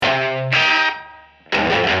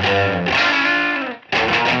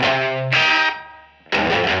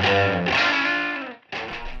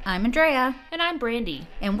I'm Andrea. And I'm Brandy.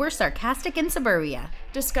 And we're sarcastic in suburbia.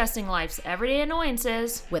 Discussing life's everyday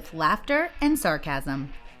annoyances with laughter and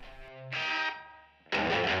sarcasm.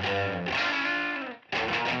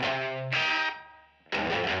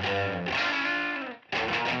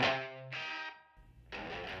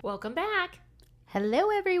 Welcome back.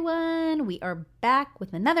 Hello, everyone. We are back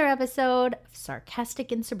with another episode of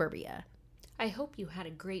Sarcastic in Suburbia. I hope you had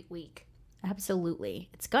a great week. Absolutely.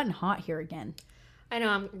 It's gotten hot here again. I know.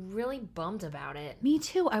 I'm really bummed about it. Me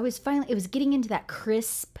too. It was getting into that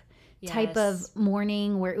crisp type of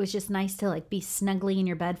morning where it was just nice to be snugly in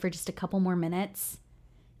your bed for just a couple more minutes.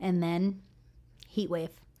 And then heat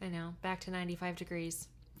wave. I know. Back to 95 degrees.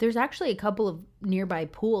 There's actually a couple of nearby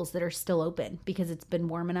pools that are still open because it's been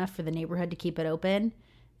warm enough for the neighborhood to keep it open.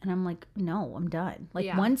 And I'm like, no, I'm done.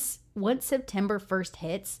 Once September 1st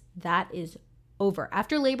hits, that is over.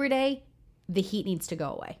 After Labor Day, the heat needs to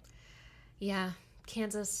go away. Yeah.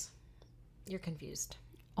 Kansas, you're confused.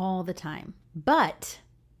 All the time. But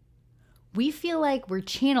we feel like we're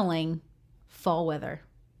channeling fall weather.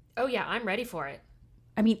 Oh, yeah. I'm ready for it.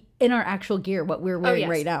 I mean, in our actual gear, what we're wearing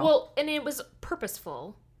right now. Well, and it was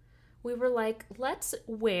purposeful. We were like, let's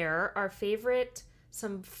wear our favorite,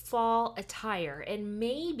 some fall attire, and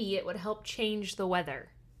maybe it would help change the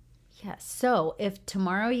weather. Yes. So if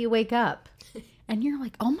tomorrow you wake up and you're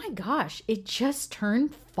like, oh my gosh, it just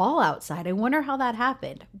turned fall outside. I wonder how that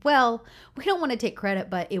happened. Well, we don't want to take credit,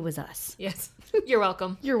 but it was us. Yes. You're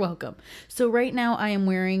welcome. You're welcome. So right now I am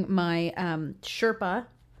wearing my Sherpa.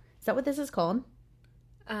 Is that what this is called?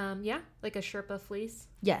 Yeah, like a Sherpa fleece.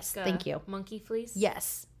 Yes, like thank you. Monkey fleece.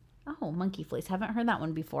 Yes. Oh, monkey fleece. Haven't heard that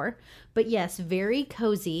one before. But yes, very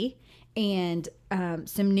cozy. And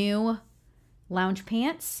some new lounge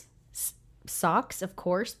pants, socks, of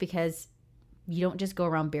course, because you don't just go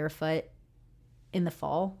around barefoot in the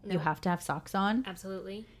fall. No. You have to have socks on.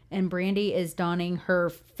 Absolutely. And Brandy is donning her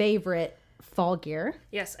favorite fall gear.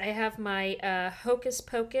 Yes, I have my Hocus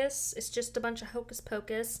Pocus. It's just a bunch of Hocus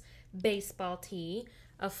Pocus baseball tee,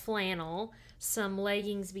 a flannel, some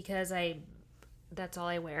leggings because that's all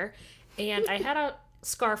I wear. And I had a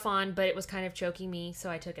scarf on, but it was kind of choking me, so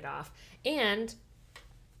I took it off. And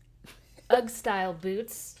Ugg style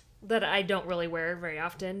boots that I don't really wear very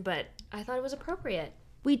often, but I thought it was appropriate.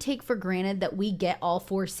 We take for granted that we get all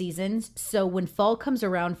 4 seasons, so when fall comes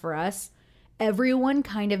around for us, everyone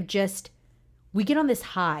kind of we get on this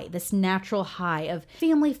high, this natural high of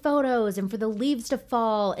family photos and for the leaves to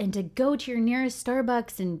fall and to go to your nearest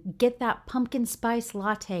Starbucks and get that pumpkin spice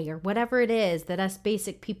latte or whatever it is that us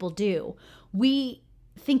basic people do. We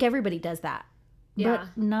think everybody does that. Yeah.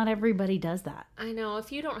 But not everybody does that. I know.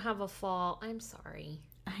 If you don't have a fall, I'm sorry.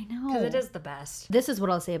 I know. Because it is the best. This is what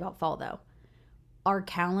I'll say about fall, though. Our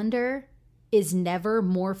calendar is never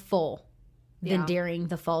more full than during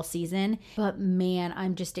the fall season. But man,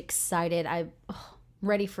 I'm just excited. I'm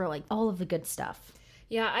ready for all of the good stuff.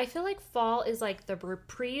 Yeah, I feel like fall is like the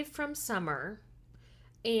reprieve from summer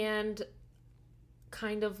and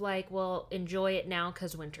kind of enjoy it now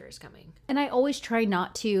because winter is coming. And I always try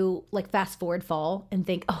not to fast forward fall and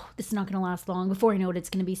think, oh, this is not going to last long. Before I know it,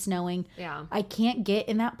 it's going to be snowing. Yeah. I can't get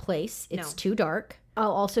in that place. It's too dark.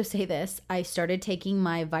 I'll also say this. I started taking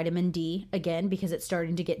my vitamin D again because it's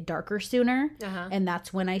starting to get darker sooner. Uh-huh. And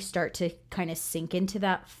that's when I start to kind of sink into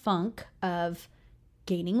that funk of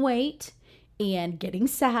gaining weight and getting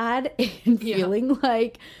sad and feeling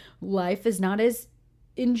like life is not as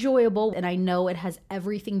enjoyable. And I know it has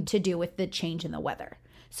everything to do with the change in the weather.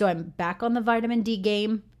 So I'm back on the vitamin D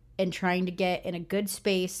game and trying to get in a good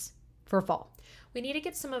space for fall. We need to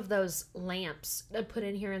get some of those lamps put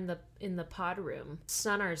in here in the pod room.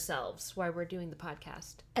 Sun ourselves while we're doing the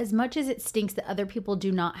podcast. As much as it stinks that other people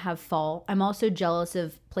do not have fall, I'm also jealous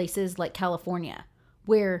of places like California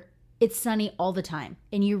where it's sunny all the time.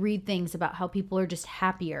 And you read things about how people are just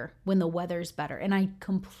happier when the weather's better. And I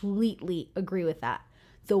completely agree with that.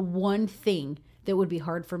 The one thing that would be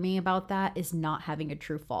hard for me about that is not having a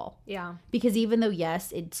true fall. Yeah. Because even though,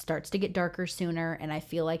 yes, it starts to get darker sooner and I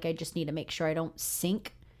feel like I just need to make sure I don't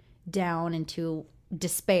sink down into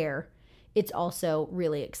despair, it's also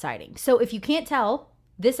really exciting. So if you can't tell,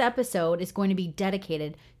 this episode is going to be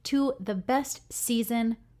dedicated to the best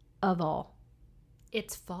season of all.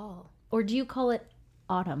 It's fall. Or do you call it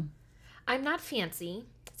autumn? I'm not fancy,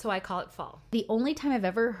 so I call it fall. The only time I've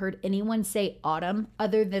ever heard anyone say autumn,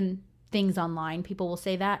 other than things online, people will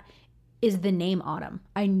say that, is the name autumn.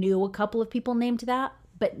 I knew a couple of people named that,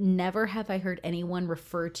 but never have I heard anyone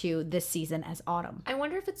refer to this season as autumn. I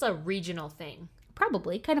wonder if it's a regional thing.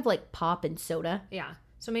 Probably, kind of like pop and soda. Yeah.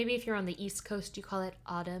 So maybe if you're on the East Coast, you call it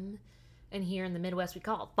autumn. And here in the Midwest, we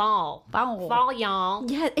call it fall. Fall. Fall, y'all.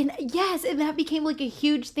 Yeah, and that became like a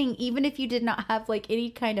huge thing. Even if you did not have like any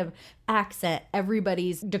kind of accent,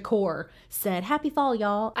 everybody's decor said, "Happy fall,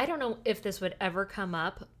 y'all." I don't know if this would ever come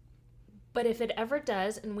up, but if it ever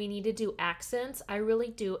does and we need to do accents, I really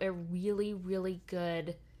do a really, really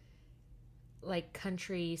good like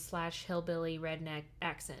country / hillbilly redneck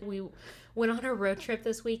accent. We went on a road trip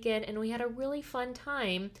this weekend and we had a really fun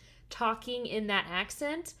time talking in that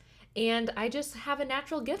accent. And I just have a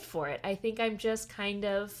natural gift for it. I think I'm just kind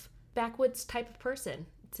of backwoods type of person.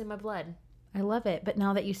 It's in my blood. I love it. But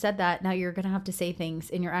now that you said that, now you're going to have to say things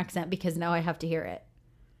in your accent because now I have to hear it.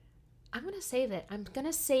 I'm going to save it. I'm going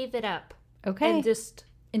to save it up. Okay.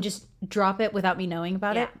 And just drop it without me knowing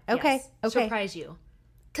about it? Okay. Yes. Okay. Surprise you.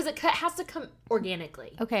 Because it has to come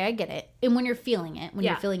organically. Okay, I get it. And when you're feeling it, when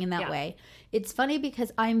you're feeling in that way. It's funny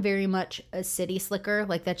because I'm very much a city slicker.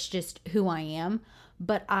 Like, that's just who I am.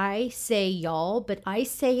 But I say y'all, but I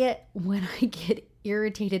say it when I get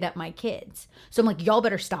irritated at my kids. So I'm like, y'all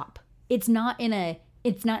better stop. It's not in a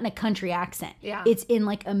country accent. Yeah. It's in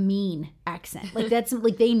like a mean accent. Like that's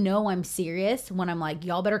like they know I'm serious when I'm like,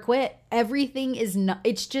 y'all better quit. Everything is not,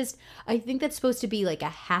 it's just, I think that's supposed to be like a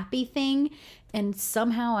happy thing. And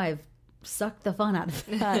somehow I've sucked the fun out of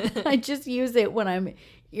that. I just use it when I'm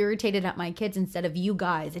irritated at my kids instead of you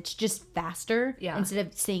guys. It's just faster. Yeah. Instead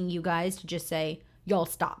of saying you guys, to just say, y'all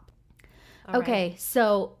stop. All okay, right.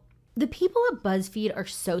 So the people at BuzzFeed are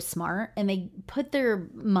so smart and they put their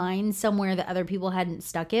mind somewhere that other people hadn't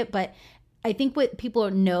stuck it. But I think what people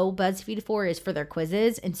know BuzzFeed for is for their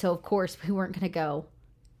quizzes. And so, of course, we weren't going to go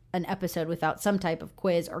an episode without some type of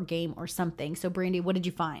quiz or game or something. So, Brandy, what did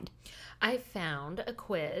you find? I found a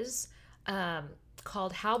quiz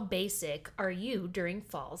called How Basic Are You During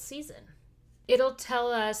Fall Season? It'll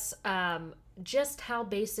tell us just how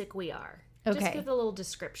basic we are. Okay. Just give a little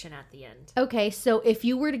description at the end. Okay, so if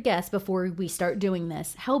you were to guess before we start doing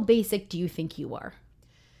this, how basic do you think you are?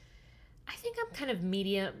 I think I'm kind of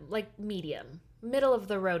medium, middle of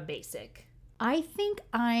the road basic. I think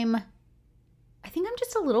I'm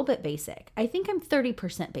just a little bit basic. I think I'm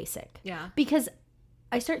 30% basic. Yeah. Because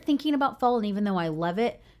I start thinking about fall, and even though I love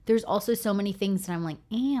it, there's also so many things that I'm like,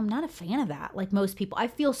 I'm not a fan of that. Like most people, I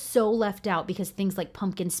feel so left out because things like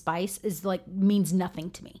pumpkin spice is like means nothing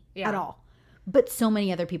to me at all. But so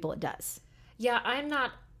many other people it does. Yeah, I'm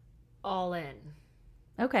not all in.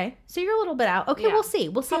 Okay, so you're a little bit out. Okay, we'll see.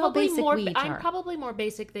 We'll see probably how basic we each are. I'm probably more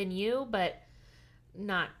basic than you, but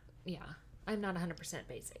not, I'm not 100%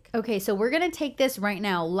 basic. Okay, so we're going to take this right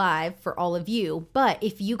now live for all of you. But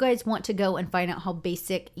if you guys want to go and find out how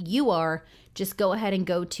basic you are, just go ahead and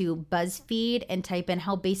go to BuzzFeed and type in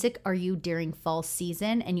how basic are you during fall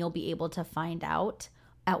season, and you'll be able to find out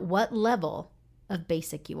at what level of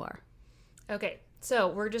basic you are. Okay, so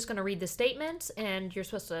we're just going to read the statement, and you're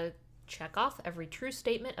supposed to check off every true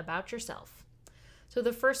statement about yourself. So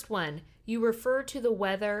the first one, you refer to the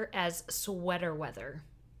weather as sweater weather.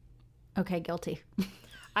 Okay, guilty.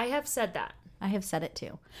 I have said that. I have said it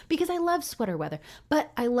too. Because I love sweater weather.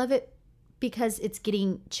 But I love it because it's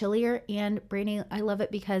getting chillier, and Brandy, I love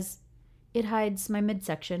it because it hides my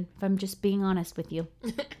midsection, if I'm just being honest with you.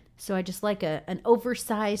 So I just like an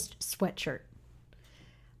oversized sweatshirt.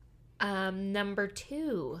 Number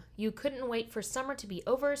 2, you couldn't wait for summer to be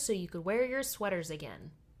over so you could wear your sweaters again.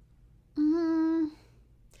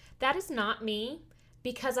 That is not me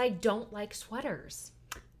because I don't like sweaters.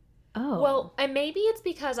 Oh. Well, and maybe it's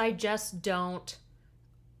because I just don't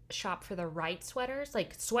shop for the right sweaters.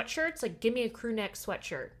 Like sweatshirts, like give me a crew neck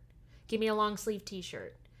sweatshirt. Give me a long sleeve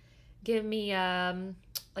t-shirt. Give me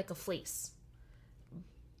like a fleece.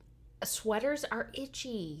 Sweaters are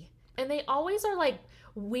itchy. And they always are like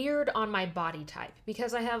weird on my body type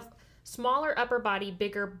because I have smaller upper body,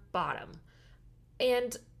 bigger bottom.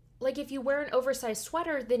 And like if you wear an oversized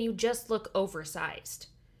sweater, then you just look oversized.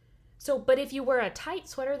 So, but if you wear a tight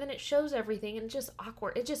sweater, then it shows everything and it's just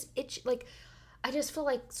awkward. It just itchy. Like, I just feel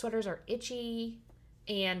like sweaters are itchy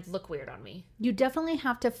and look weird on me. You definitely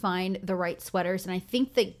have to find the right sweaters. And I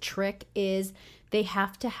think the trick is they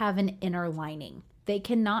have to have an inner lining. They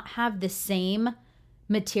cannot have the same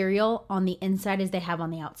material on the inside as they have on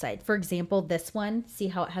the outside. For example, this one, see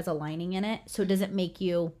how it has a lining in it? So it doesn't make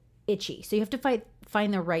you itchy. So you have to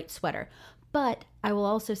find the right sweater. But I will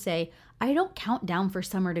also say, I don't count down for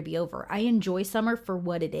summer to be over. I enjoy summer for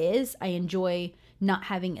what it is. I enjoy not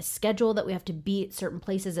having a schedule that we have to be at certain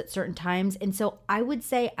places at certain times. And so I would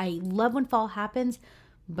say I love when fall happens,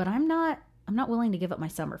 but I'm not willing to give up my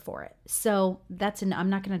summer for it. So I'm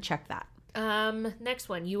not going to check that. Next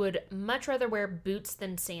one. You would much rather wear boots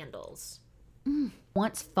than sandals.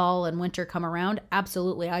 Once fall and winter come around,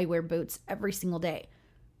 absolutely, I wear boots every single day.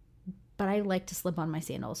 But I like to slip on my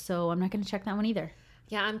sandals, so I'm not going to check that one either.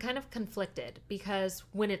 Yeah, I'm kind of conflicted because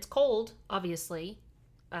when it's cold, obviously,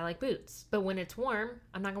 I like boots. But when it's warm,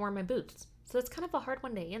 I'm not going to wear my boots. So that's kind of a hard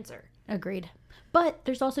one to answer. Agreed. But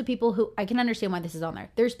there's also people who, I can understand why this is on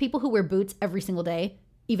there. There's people who wear boots every single day,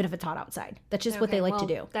 even if it's hot outside. That's just what they like to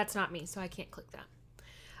do. That's not me, so I can't click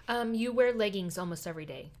that. You wear leggings almost every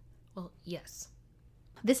day. Well, yes.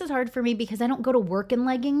 This is hard for me because I don't go to work in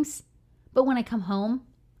leggings. But when I come home,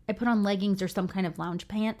 I put on leggings or some kind of lounge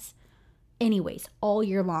pants. Anyways, all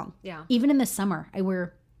year long. Yeah. Even in the summer, I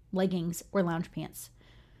wear leggings or lounge pants.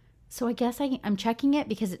 So I guess I'm checking it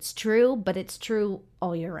because it's true, but it's true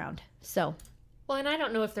all year round. So. Well, and I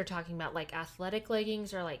don't know if they're talking about like athletic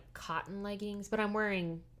leggings or like cotton leggings, but I'm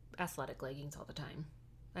wearing athletic leggings all the time.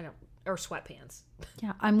 Or sweatpants.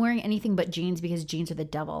 Yeah, I'm wearing anything but jeans because jeans are the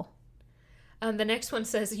devil. The next one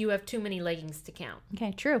says you have too many leggings to count.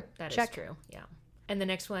 Okay, true. That is true, yeah. And the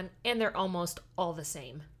next one, and they're almost all the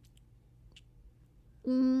same.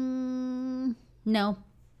 No,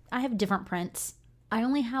 I have different prints. I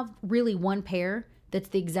only have really one pair that's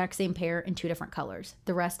the exact same pair in 2 different colors.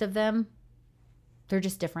 The rest of them, they're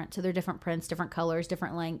just different. So they're different prints, different colors,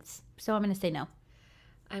 different lengths. So I'm going to say no.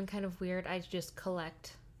 I'm kind of weird. I just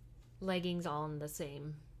collect leggings all in the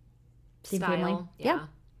same Same style. family? Yeah.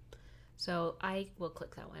 So I will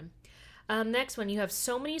click that one. Next one, you have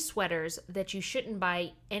so many sweaters that you shouldn't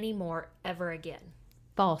buy any more ever again.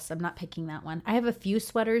 False. I'm not picking that one. I have a few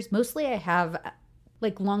sweaters. Mostly I have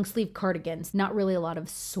like long sleeve cardigans, not really a lot of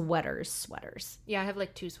sweaters. Yeah, I have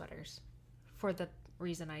like 2 sweaters for the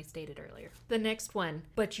reason I stated earlier. The next one,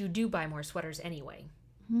 but you do buy more sweaters anyway.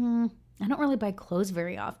 I don't really buy clothes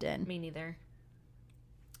very often. Me neither.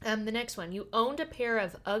 The next one, you owned a pair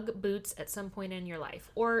of UGG boots at some point in your life,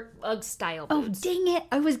 or UGG style boots. Oh, dang it.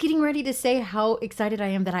 I was getting ready to say how excited I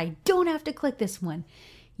am that I don't have to click this one.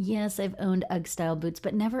 Yes, I've owned UGG style boots,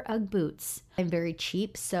 but never UGG boots. I'm very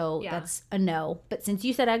cheap, so that's a no. But since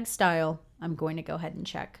you said UGG style, I'm going to go ahead and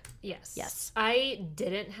check. Yes. I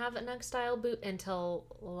didn't have an UGG style boot until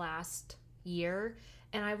last year,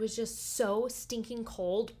 and I was just so stinking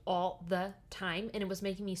cold all the time, and it was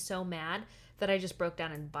making me so mad that I just broke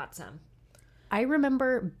down and bought some. I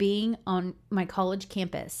remember being on my college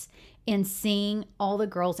campus and seeing all the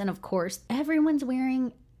girls, and of course, everyone's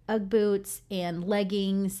wearing UGG boots and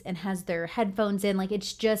leggings and has their headphones in. Like,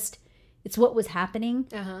 it's what was happening.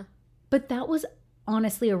 But that was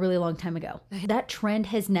honestly a really long time ago. That trend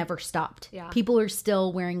has never stopped. Yeah. People are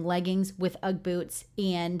still wearing leggings with UGG boots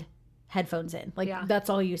and headphones in. Like, that's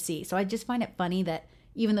all you see. So I just find it funny that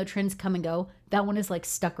even though trends come and go, that one is like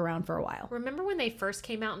stuck around for a while. Remember when they first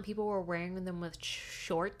came out and people were wearing them with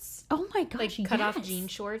shorts? Oh my gosh, like cut off jean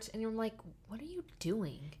shorts, and you're like, what are you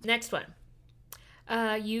doing? Next one.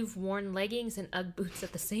 You've worn leggings and UGG boots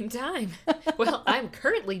at the same time. Well, I'm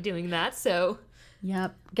currently doing that, so.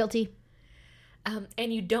 Yep, guilty.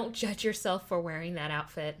 And you don't judge yourself for wearing that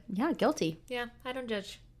outfit. Yeah, guilty. Yeah, I don't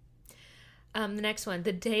judge. The next one.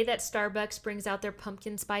 The day that Starbucks brings out their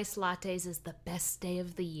pumpkin spice lattes is the best day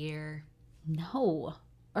of the year. No.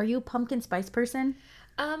 Are you a pumpkin spice person?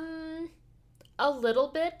 A little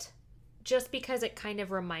bit. Just because it kind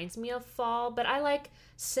of reminds me of fall. But I like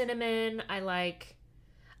cinnamon. I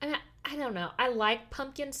don't know. I like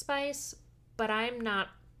pumpkin spice, but I'm not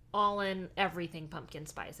all in everything pumpkin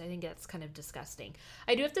spice. I think that's kind of disgusting.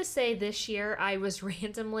 I do have to say this year I was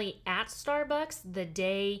randomly at Starbucks the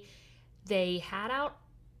day they had out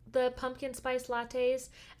the pumpkin spice lattes,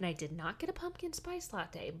 and I did not get a pumpkin spice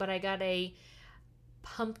latte, but I got a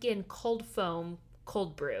pumpkin cold foam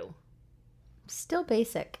cold brew. Still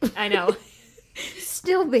basic. I know.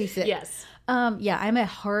 Still basic. Yes. Yeah, I'm a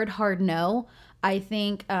hard no. I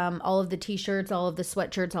think all of the t-shirts, all of the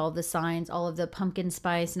sweatshirts, all of the signs, all of the pumpkin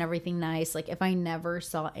spice and everything nice. Like, if I never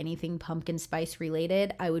saw anything pumpkin spice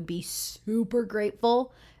related, I would be super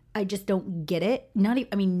grateful. I just don't get it.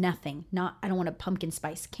 Nothing. I don't want a pumpkin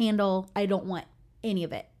spice candle. I don't want any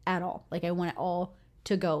of it at all. Like, I want it all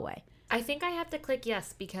to go away. I think I have to click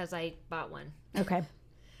yes because I bought one. Okay.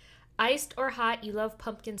 Iced or hot, you love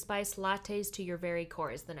pumpkin spice lattes to your very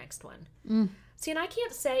core is the next one. See, and I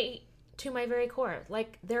can't say to my very core.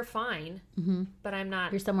 Like, they're fine, but I'm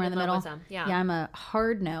not. You're somewhere in the middle. With them. Yeah, I'm a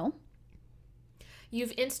hard no.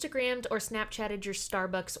 You've Instagrammed or Snapchatted your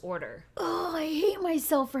Starbucks order. Oh, I hate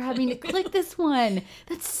myself for having to click this one.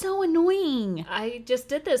 That's so annoying. I just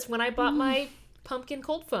did this when I bought my pumpkin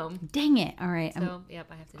cold foam. Dang it. All right. So, yep,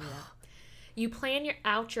 I have to do that. You plan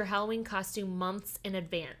your Halloween costume months in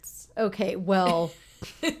advance. Okay, well,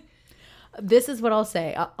 This is what I'll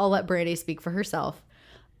say. I'll let Brandy speak for herself.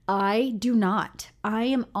 I do not. I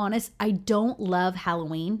am honest. I don't love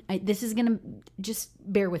Halloween. This is going to just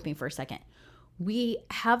bear with me for a second. We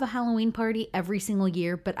have a Halloween party every single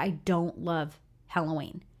year, but I don't love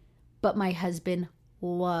Halloween. But my husband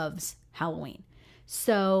loves Halloween.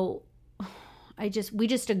 So we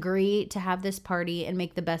just agree to have this party and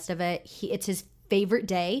make the best of it. It's his favorite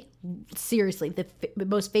day. Seriously, the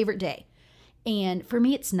most favorite day. And for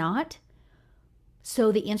me, it's not.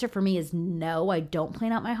 So the answer for me is no, I don't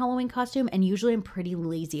plan out my Halloween costume, and usually I'm pretty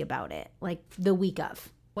lazy about it, like the week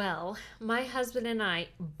of. Well, my husband and I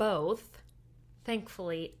both,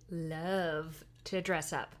 thankfully, love to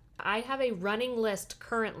dress up. I have a running list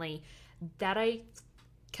currently that I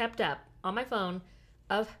kept up on my phone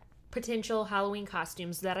of potential Halloween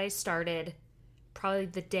costumes that I started probably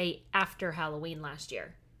the day after Halloween last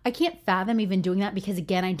year. I can't fathom even doing that because,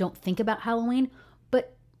 again, I don't think about Halloween,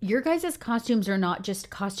 but your guys' costumes are not just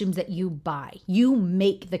costumes that you buy. You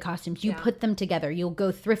make the costumes. You put them together. You'll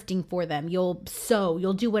go thrifting for them. You'll sew.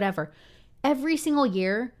 You'll do whatever. Every single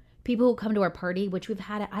year, people who come to our party, which we've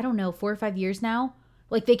had, 4 or 5 years now,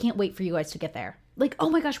 like they can't wait for you guys to get there. Like, oh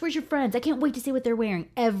my gosh, where's your friends? I can't wait to see what they're wearing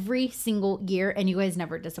every single year, and you guys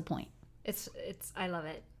never disappoint. I love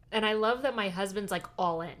it. And I love that my husband's like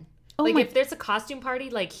all in. If there's a costume party,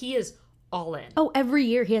 like he is all in. Oh, every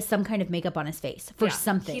year he has some kind of makeup on his face for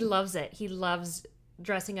something. He loves it. He loves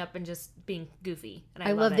dressing up and just being goofy. And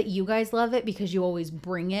I love that you guys love it because you always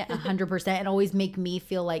bring it 100% and always make me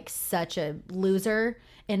feel like such a loser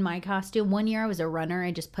in my costume. One year I was a runner.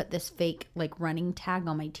 I just put this fake like running tag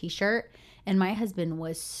on my t-shirt, and my husband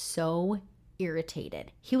was so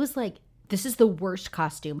irritated. He was like, this is the worst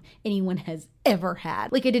costume anyone has ever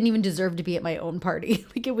had. Like, I didn't even deserve to be at my own party.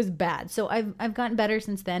 Like, it was bad. So I've gotten better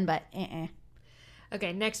since then, but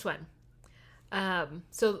Okay, next one.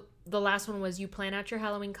 So the last one was you plan out your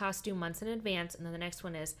Halloween costume months in advance, and then the next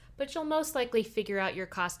one is, but you'll most likely figure out your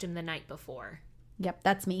costume the night before. Yep,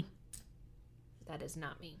 that's me. That is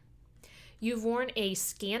not me. You've worn a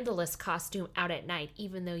scandalous costume out at night,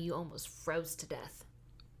 even though you almost froze to death.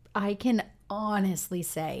 I can honestly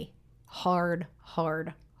say hard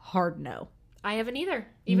no. I haven't either,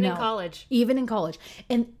 even in college. Even in college.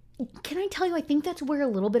 And can I tell you, I think that's where a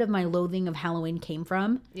little bit of my loathing of Halloween came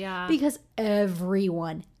from. Yeah. Because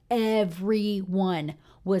everyone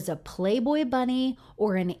was a Playboy bunny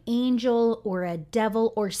or an angel or a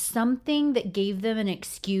devil or something that gave them an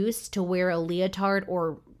excuse to wear a leotard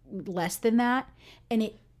or less than that. And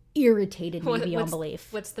it irritated me beyond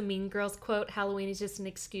belief. What's the Mean Girls quote? Halloween is just an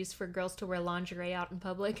excuse for girls to wear lingerie out in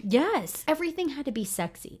public. Yes. Everything had to be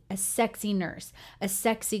sexy. A sexy nurse, a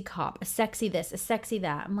sexy cop, a sexy this, a sexy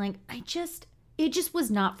that. I'm like, it just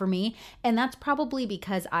was not for me. And that's probably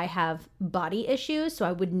because I have body issues, so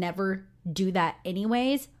I would never do that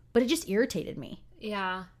anyways. But it just irritated me.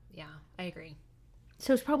 Yeah, I agree.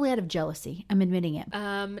 So it's probably out of jealousy. I'm admitting it.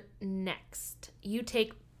 Next, you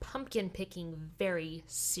take pumpkin picking very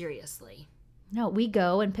seriously. No, we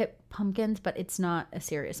go and pick pumpkins, but it's not a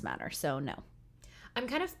serious matter, so no. I'm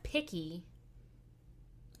kind of picky.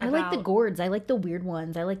 I like the gourds. I like the weird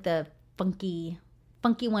ones. I like the funky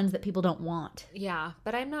ones that people don't want. Yeah,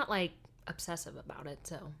 but I'm not like obsessive about it,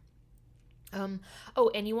 so.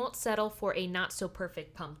 And you won't settle for a not so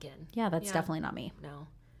perfect pumpkin. Yeah, that's definitely not me. No.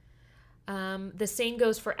 The same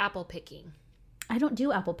goes for apple picking. I don't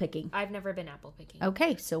do apple picking. I've never been apple picking.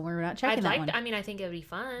 Okay, so we're not checking that one. I think it would be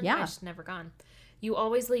fun. Yeah. I've just never gone. You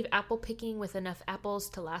always leave apple picking with enough apples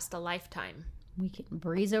to last a lifetime. We can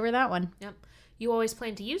breeze over that one. Yep. You always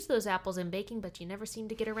plan to use those apples in baking, but you never seem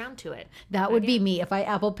to get around to it. That would be me. If I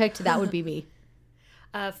apple picked, that would be me.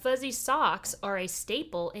 Fuzzy socks are a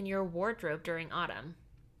staple in your wardrobe during autumn.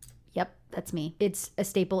 Yep, that's me. It's a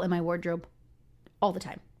staple in my wardrobe all the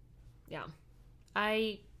time. Yeah.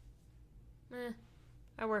 I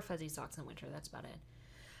wear fuzzy socks in winter. That's about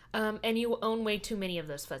it. And you own way too many of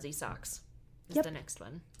those fuzzy socks. Is the next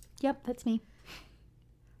one. Yep, that's me.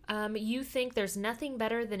 You think there's nothing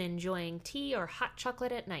better than enjoying tea or hot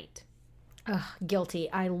chocolate at night. Ugh,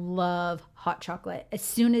 guilty. I love hot chocolate. As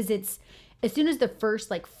soon as the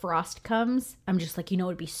first like frost comes, I'm just like,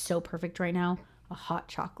 it'd be so perfect right now. A hot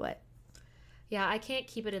chocolate. Yeah, I can't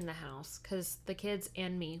keep it in the house because the kids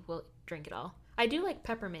and me will drink it all. I do like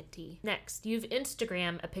peppermint tea. Next, you've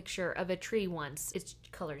Instagrammed a picture of a tree once. Its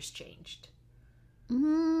colors changed.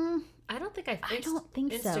 I don't think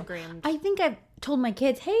Instagrammed. I think I've told my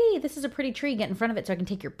kids, hey, this is a pretty tree. Get in front of it so I can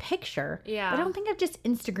take your picture. Yeah. But I don't think I've just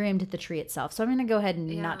Instagrammed the tree itself. So I'm going to go ahead and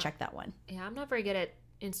not check that one. Yeah, I'm not very good at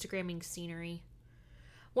Instagramming scenery.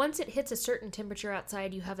 Once it hits a certain temperature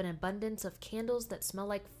outside, you have an abundance of candles that smell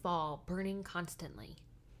like fall, burning constantly.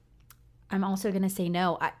 I'm also going to say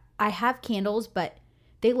no. I have candles, but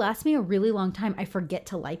they last me a really long time. I forget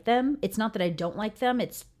to light them. It's not that I don't like them.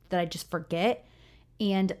 It's that I just forget.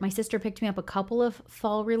 And my sister picked me up a couple of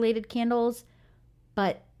fall-related candles,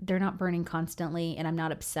 but they're not burning constantly, and I'm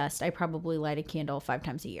not obsessed. I probably light a candle 5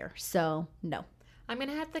 times a year. So, no. I'm going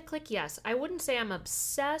to have to click yes. I wouldn't say I'm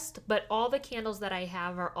obsessed, but all the candles that I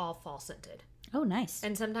have are all fall scented. Oh, nice.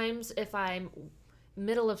 And sometimes if I'm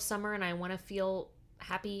middle of summer and I want to feel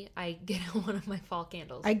happy, I get one of my fall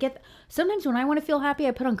candles. Sometimes when I want to feel happy,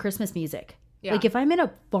 I put on Christmas music. Yeah. Like if I'm in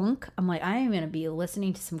a funk, I'm like, I am going to be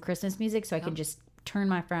listening to some Christmas music so I can just turn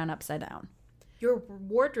my frown upside down. Your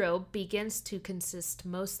wardrobe begins to consist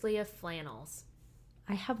mostly of flannels.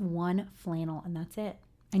 I have one flannel and that's it.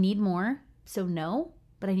 I need more. So no,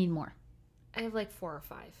 but I need more. I have like 4 or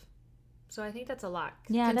 5. So I think that's a lot.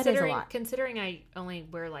 Yeah, that is a lot. Considering I only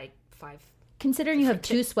wear like 5. Considering you have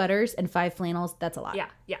 2 sweaters and 5 flannels, that's a lot.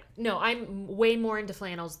 Yeah. No, I'm way more into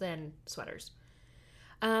flannels than sweaters.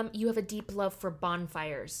 You have a deep love for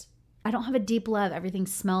bonfires. I don't have a deep love. Everything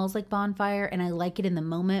smells like bonfire, and I like it in the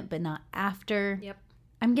moment, but not after. Yep.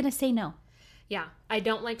 I'm going to say no. Yeah, I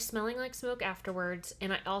don't like smelling like smoke afterwards,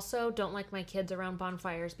 and I also don't like my kids around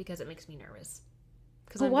bonfires because it makes me nervous.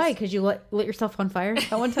 Why? Because you lit yourself on fire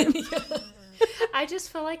at one time? I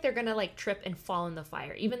just feel like they're going to like trip and fall in the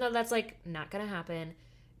fire, even though that's like not going to happen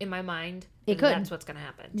in my mind. It could. That's what's going to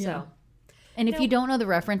happen. Yeah. So. And if you don't know the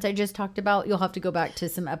reference I just talked about, you'll have to go back to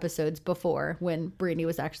some episodes before when Brandy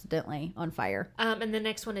was accidentally on fire. And the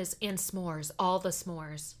next one is and s'mores, all the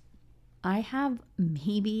s'mores. I have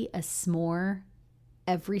maybe a s'more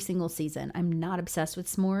every single season. I'm not obsessed with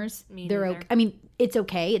s'mores. They're okay. I mean, it's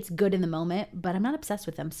okay. It's good in the moment, but I'm not obsessed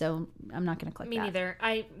with them, so I'm not going to click that. Me neither.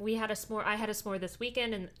 I had a s'more this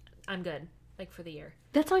weekend, and I'm good, like for the year.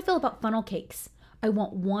 That's how I feel about funnel cakes. I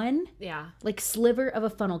want one like sliver of a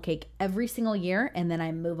funnel cake every single year, and then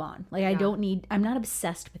I move on. Like I'm not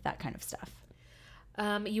obsessed with that kind of stuff.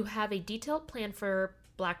 You have a detailed plan for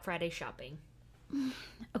Black Friday shopping.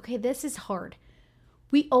 Okay, this is hard.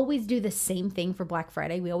 We always do the same thing for Black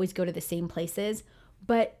Friday. We always go to the same places.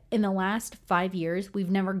 But in the last 5 years, we've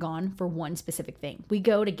never gone for one specific thing. We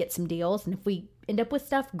go to get some deals, and if we end up with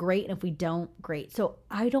stuff, great. And if we don't, great. So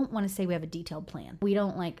I don't want to say we have a detailed plan. We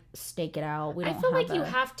don't like stake it out. I feel like you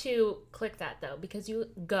have to click that though, because you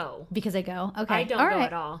go. Because I go? Okay. I don't go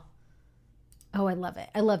at all. Oh, I love it.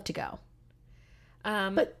 I love to go.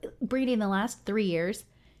 But Brady, in the last 3 years,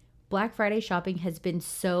 Black Friday shopping has been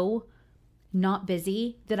so not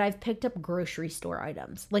busy that I've picked up grocery store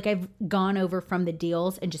items. Like I've gone over from the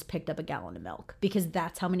deals and just picked up a gallon of milk because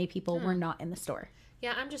that's how many people were not in the store.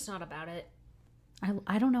 Yeah, I'm just not about it.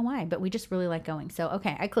 I don't know why, but we just really like going. So,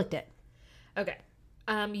 okay, I clicked it. Okay.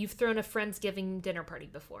 You've thrown a Friendsgiving dinner party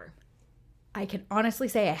before. I can honestly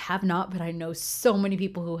say I have not, but I know so many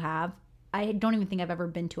people who have. I don't even think I've ever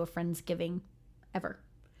been to a Friendsgiving ever.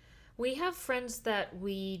 We have friends that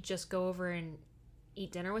we just go over and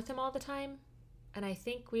eat dinner with them all the time, and I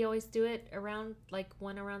think we always do it around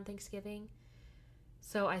Thanksgiving,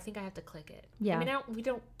 so I think I have to click it. I mean, we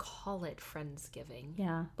don't call it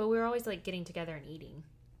Friendsgiving, but we're always like getting together and eating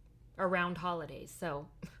around holidays, so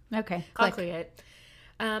okay, I'll click it.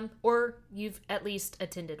 Or you've at least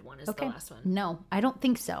attended one is the last one. No, I don't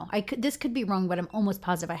think so. This could be wrong, but I'm almost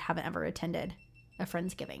positive I haven't ever attended a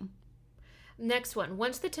Friendsgiving. Next one.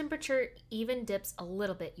 Once the temperature even dips a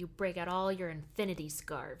little bit, you break out all your infinity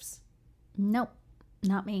scarves. Nope,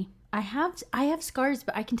 not me. I have scarves,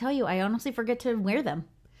 but I can tell you, I honestly forget to wear them.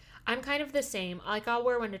 I'm kind of the same. Like I'll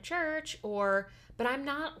wear one to church, but I'm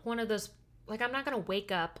not one of those. Like I'm not gonna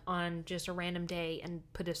wake up on just a random day and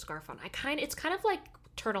put a scarf on. It's kind of like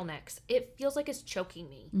turtlenecks. It feels like it's choking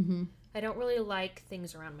me. Mm-hmm. I don't really like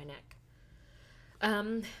things around my neck.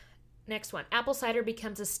 Next one. Apple cider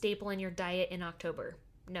becomes a staple in your diet in October.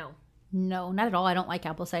 No, not at all. I don't like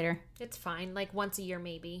apple cider. It's fine. Like once a year,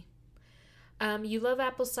 maybe. You love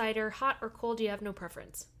apple cider, hot or cold? You have no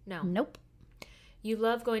preference. No. Nope. You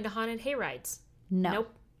love going to haunted hayrides. No.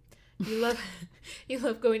 Nope. You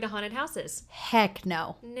love going to haunted houses. Heck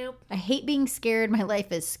no. Nope. I hate being scared. My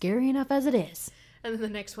life is scary enough as it is. And then the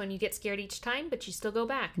next one, you get scared each time, but you still go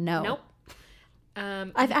back. No. Nope.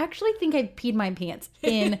 I've actually think I peed my pants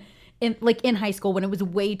in high school when I was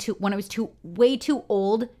way too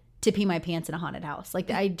old to pee my pants in a haunted house. Like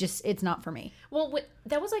it's not for me. Well,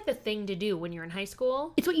 that was like the thing to do when you're in high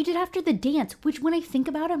school. It's what you did after the dance, which when I think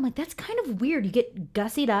about it, I'm like, that's kind of weird. You get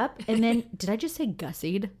gussied up and then, did I just say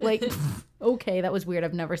gussied? Like, okay, that was weird.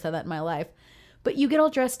 I've never said that in my life. But you get all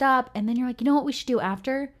dressed up and then you're like, you know what we should do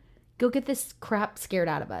after? Go get this crap scared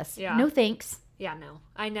out of us. Yeah. No thanks. Yeah, no.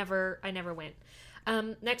 I never went.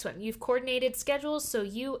 Next one. You've coordinated schedules so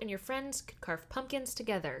you and your friends could carve pumpkins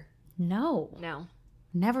together. No. No.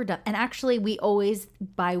 Never done. And actually, we always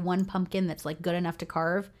buy one pumpkin that's like good enough to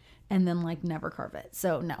carve and then like never carve it.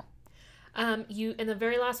 So no. You and the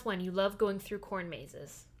very last one, you love going through corn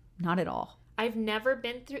mazes. Not at all. I've never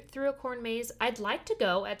been through a corn maze. I'd like to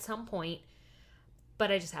go at some point,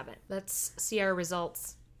 but I just haven't. Let's see our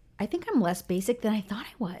results. I think I'm less basic than I thought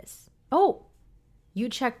I was. Oh, you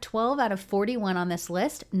checked 12 out of 41 on this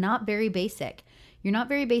list. Not very basic. You're not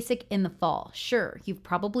very basic in the fall. Sure, you've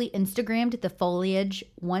probably Instagrammed the foliage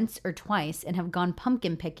once or twice and have gone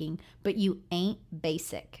pumpkin picking, but you ain't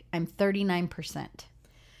basic. I'm 39%.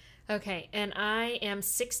 Okay, and I am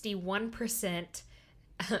 61%.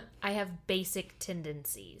 I have basic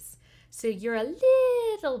tendencies. So you're a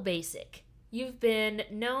little basic. You've been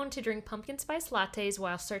known to drink pumpkin spice lattes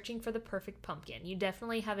while searching for the perfect pumpkin. You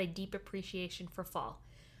definitely have a deep appreciation for fall.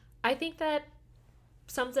 I think that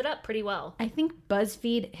sums it up pretty well. I think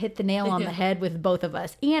BuzzFeed hit the nail on the head with both of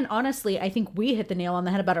us. And honestly, I think we hit the nail on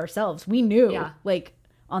the head about ourselves. We knew, like,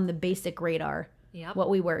 on the basic radar, what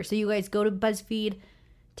we were. So you guys go to BuzzFeed,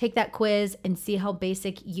 take that quiz, and see how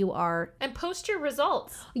basic you are. And post your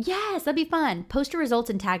results. Yes, that'd be fun. Post your results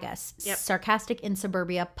and tag us. Yep. Sarcastic in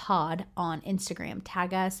Suburbia Pod on Instagram.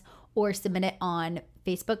 Tag us or submit it on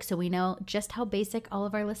Facebook so we know just how basic all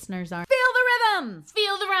of our listeners are. Feel the rhythm!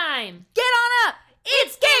 Feel the rhyme! Get on up!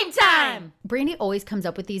 It's game time! Brandy always comes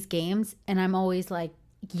up with these games, and I'm always like,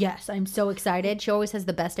 yes, I'm so excited. She always has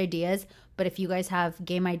the best ideas, but if you guys have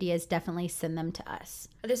game ideas, definitely send them to us.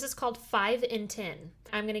 This is called 5 in 10.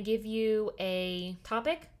 I'm going to give you a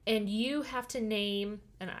topic, and you have to name,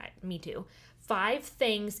 me too, 5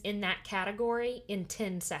 things in that category in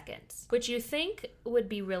 10 seconds, which you think would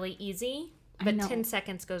be really easy. But 10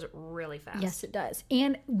 seconds goes really fast. Yes, it does.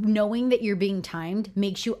 And knowing that you're being timed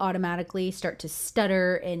makes you automatically start to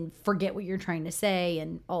stutter and forget what you're trying to say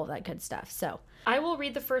and all of that good stuff. So I will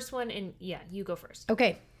read the first one and you go first.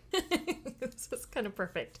 Okay. This is kind of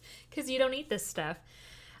perfect because you don't eat this stuff.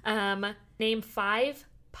 Name 5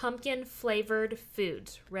 pumpkin flavored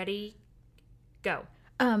foods. Ready? Go.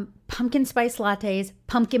 Pumpkin spice lattes,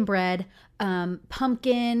 pumpkin bread,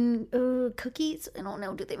 pumpkin cookies. I don't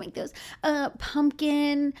know. Do they make those?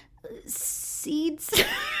 Pumpkin seeds.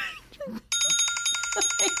 I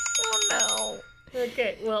don't know.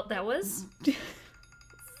 Okay. Well, that was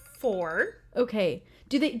 4. Okay.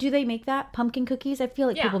 Do they make that pumpkin cookies? I feel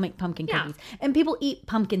like people make pumpkin cookies, and people eat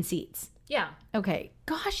pumpkin seeds. Yeah. Okay.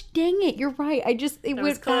 Gosh, dang it! You're right. It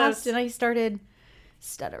went fast, and I started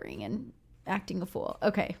stuttering and acting a fool.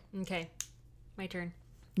 Okay. Okay. My turn.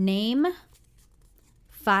 Name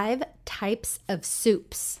 5 types of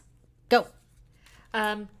soups. Go.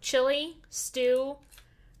 Chili, stew,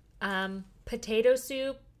 potato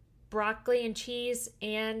soup, broccoli and cheese,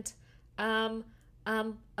 and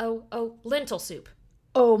lentil soup.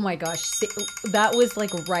 Oh my gosh. That was like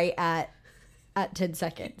right at 10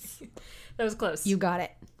 seconds. That was close. You got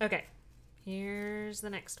it. Okay. Here's the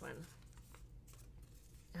next one.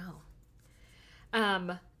 Oh.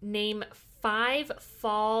 Name 5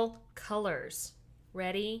 fall colors.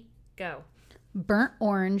 Ready? Go. Burnt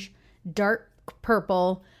orange, dark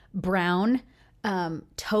purple, brown,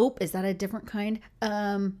 taupe. Is that a different kind?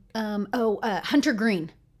 Hunter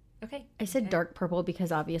green. Okay. I said dark purple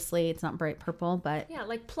because obviously it's not bright purple, but yeah,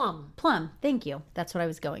 like plum. Plum. Thank you. That's what I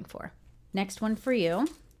was going for. Next one for you.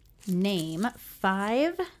 Name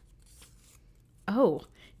 5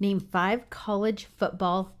 college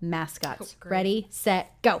football mascots. Oh, ready,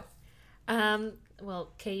 set, go.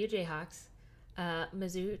 Well, KU Jayhawks,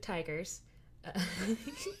 Mizzou Tigers,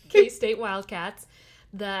 K-State Wildcats,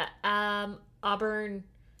 the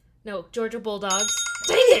Georgia Bulldogs.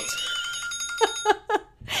 Dang it!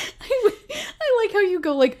 I like how you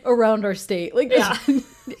go like around our state. Like, yeah.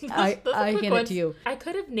 I hand it to you. I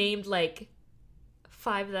could have named like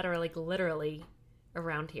 5 that are like literally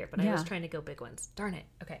around here, but I was trying to go big ones. Darn it.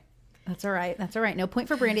 Okay. That's all right. That's all right. No point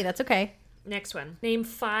for Brandy. That's okay. Next one. Name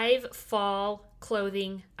 5 fall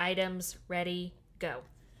clothing items. Ready, go.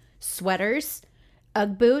 Sweaters,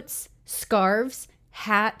 Ugg boots, scarves,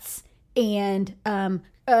 hats, and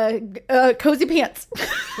cozy pants.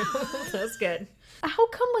 That's good. How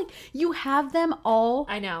come like you have them all?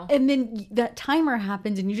 I know. And then that timer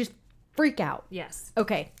happens and you just freak out. Yes.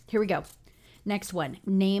 Okay, here we go. Next one.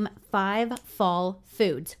 Name 5 fall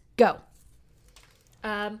foods. Go.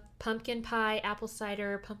 Pumpkin pie, apple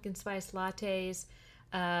cider, pumpkin spice lattes,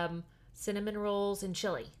 cinnamon rolls, and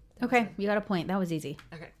chili. Okay, you got a point. That was easy.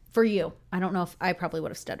 Okay. For you. I don't know if I probably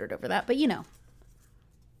would have stuttered over that, but you know.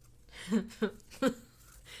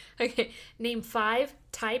 Okay. Name 5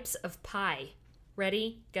 types of pie.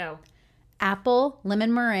 Ready? Go. Apple,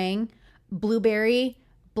 lemon meringue, blueberry,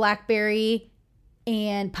 blackberry,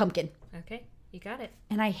 and pumpkin. Okay. You got it.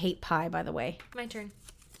 And I hate pie, by the way. My turn.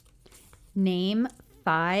 Name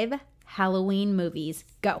 5 Halloween movies.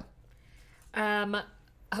 Go.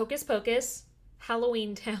 Hocus Pocus,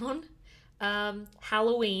 Halloween Town,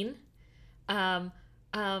 Halloween. I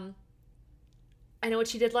know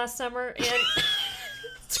what you did last summer, and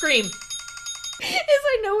Scream. Yes,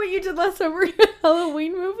 I know what you did last summer.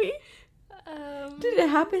 Halloween movie. Did it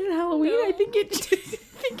happen in Halloween? No. I think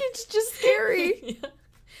it's just scary. Yeah.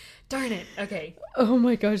 Darn it. Okay. Oh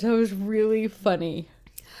my gosh, that was really funny.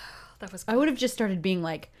 That was. I would have just started being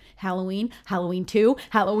like Halloween, Halloween 2,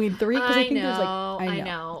 Halloween 3 because I think there's like I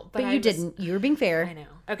know, but you didn't. You were being fair. I know.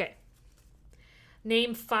 Okay.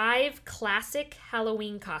 Name 5 classic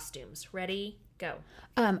Halloween costumes. Ready? Go.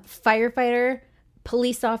 Firefighter,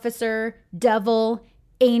 police officer, devil,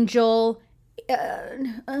 angel.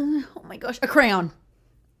 Oh my gosh, a crayon.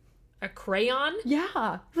 A crayon?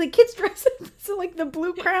 Yeah, like kids dress so like the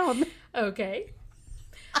blue crown. Okay.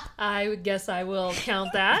 I guess I will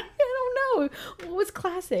count that. I don't know. What was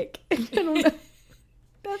classic? I don't know.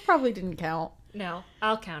 That probably didn't count. No,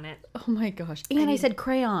 I'll count it. Oh my gosh. And I said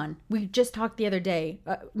crayon. We just talked the other day,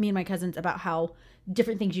 me and my cousins, about how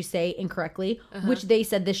different things you say incorrectly, which they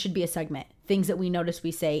said this should be a segment. Things that we notice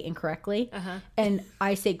we say incorrectly. And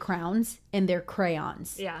I say crowns and they're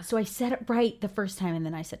crayons. Yeah. So I said it right the first time and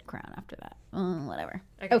then I said crown after that. Whatever.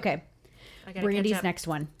 Okay. Brandy's next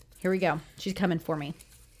one. Here we go. She's coming for me.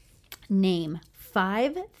 Name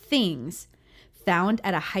 5 things found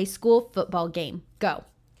at a high school football game. Go.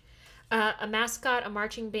 A mascot, a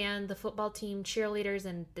marching band, the football team, cheerleaders,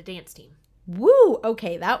 and the dance team. Woo!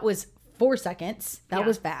 Okay, that was 4 seconds. That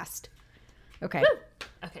was fast. Okay. Woo!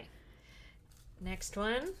 Okay. Next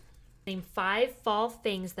one. Name 5 fall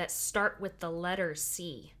things that start with the letter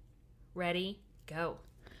C. Ready? Go.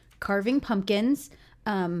 Carving pumpkins.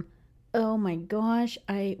 Oh my gosh.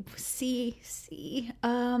 I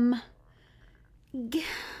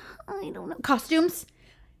don't know. Costumes.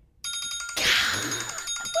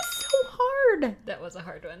 That was so hard. That was a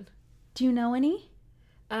hard one. Do you know any?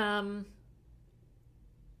 No.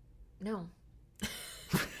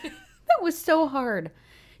 That was so hard.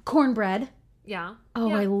 Cornbread. Yeah. Oh,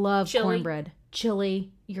 yeah. I love Chili. cornbread.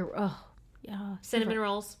 Chili. Yeah. Cinnamon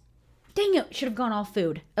rolls. Dang it. Should have gone all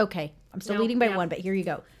food. Okay. I'm still leading by 1, but here you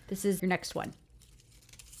go. This is your next one.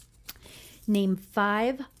 Name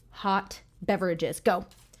 5 hot beverages. Go.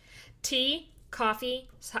 Tea, coffee,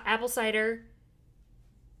 apple cider,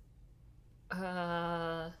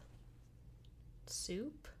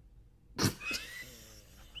 soup.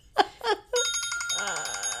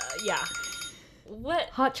 Yeah. What?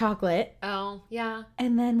 Hot chocolate. Oh, yeah.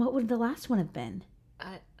 And then what would the last one have been?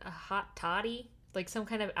 A hot toddy, like some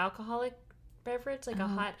kind of alcoholic beverage, like a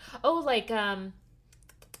hot.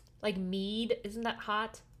 Like mead. Isn't that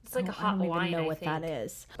hot? It's like a hot wine. I don't even know what that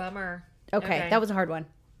is. Bummer. Okay, that was a hard one.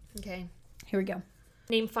 Okay. Here we go.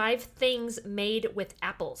 Name 5 things made with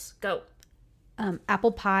apples. Go.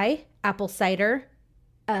 Apple pie, apple cider,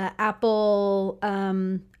 apple.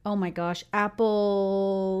 Oh my gosh,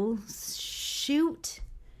 apple shoot,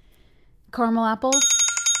 caramel apples.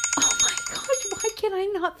 Oh my gosh, why can I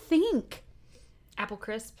not think? Apple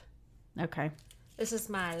crisp. Okay. This is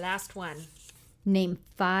my last one. Name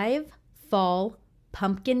 5 fall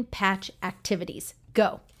pumpkin patch activities.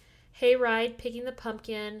 Go. Hayride, picking the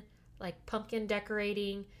pumpkin, like pumpkin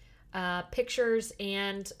decorating, pictures,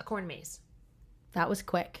 and a corn maze. That was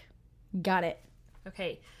quick. Got it.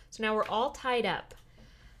 Okay, so now we're all tied up.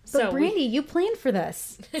 But Brandy, you planned for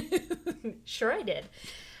this. Sure I did.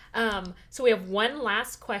 So we have one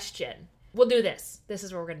last question. We'll do this. This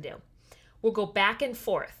is what we're going to do. We'll go back and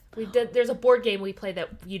forth. There's a board game we play that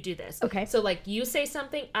you do this. Okay. So like you say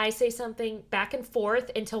something, I say something, back and forth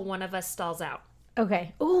until one of us stalls out.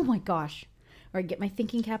 Okay. Oh my gosh. All right, get my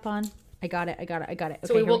thinking cap on. I got it. Okay,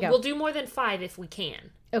 so we'll do more than 5 if we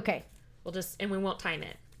can. Okay. And we won't time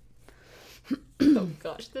it. Oh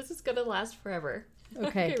gosh, this is going to last forever.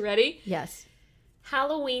 Okay. Okay, ready? Yes.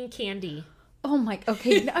 Halloween candy. Oh my,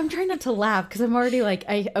 okay. I'm trying not to laugh because I'm already like,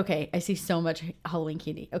 I see so much Halloween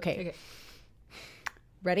candy. Okay.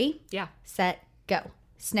 Ready? Yeah. Set, go.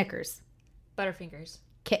 Snickers. Butterfingers.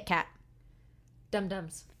 Kit Kat. Dum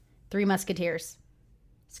Dums. 3 Musketeers.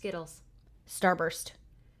 Skittles. Starburst.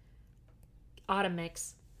 Autumn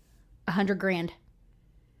Mix. 100 grand.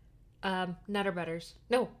 Nutter Butters.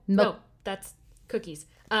 No, that's cookies.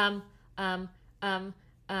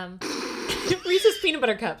 Reese's Peanut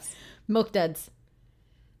Butter Cups. Milk Duds.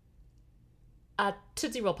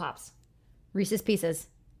 Tootsie Roll Pops. Reese's Pieces.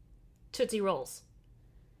 Tootsie Rolls.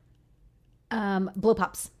 Blow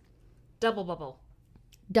Pops. Double Bubble.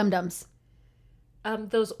 Dum Dums.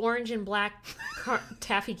 Those orange and black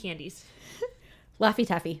taffy candies. Laffy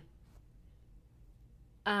Taffy.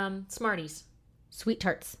 Smarties. Sweet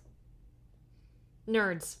Tarts.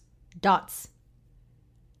 Nerds. Dots.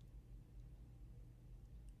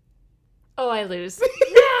 Oh, I lose.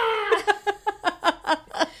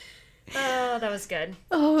 Oh, that was good.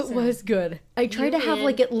 Oh, it was good. I tried to have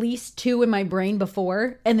like at least 2 in my brain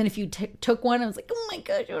before, and then if you took one, I was like, oh my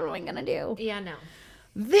gosh, what am I gonna do? Yeah, no.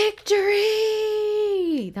 Victory!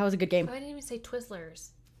 That was a good game. Oh, I didn't even say Twizzlers.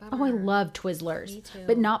 Oh, I love Twizzlers. Me too.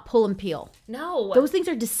 But not pull and peel. No. Those things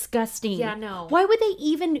are disgusting. Yeah, no. Why would they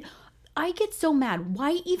even... I get so mad.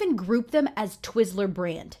 Why even group them as Twizzler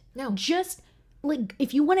brand? No. Just, like,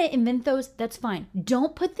 if you want to invent those, that's fine.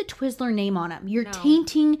 Don't put the Twizzler name on them. You're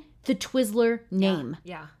tainting the Twizzler name.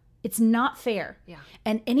 Yeah. It's not fair. Yeah.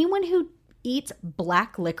 And anyone who eats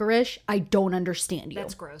black licorice, I don't understand you.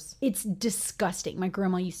 That's gross. It's disgusting. My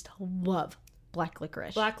grandma used to love black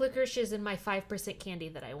licorice. Black licorice is in my 5% candy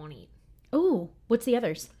that I won't eat. Oh, what's the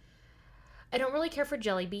others? I don't really care for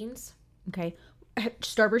jelly beans. Okay.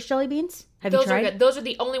 Starburst jelly beans? Have Those you tried? are good. Those are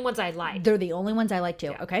the only ones I like. They're the only ones I like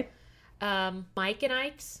too. Yeah. Okay. Mike and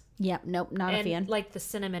Ike's. Yeah, nope, not a fan. Like the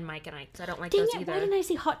cinnamon Mike and Ike's. I don't like Dang those it, either. Why didn't I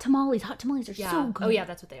say hot tamales? Hot tamales are so good. Oh yeah,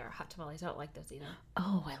 that's what they are. Hot tamales. I don't like those either.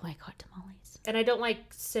 Oh, I like hot tamales. And I don't like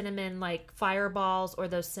cinnamon like fireballs or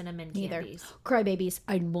those cinnamon candies. Crybabies.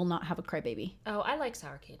 I will not have a crybaby. Oh, I like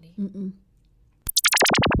sour candy. Mm-mm.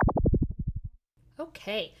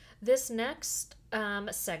 Okay, this next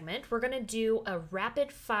segment, we're going to do a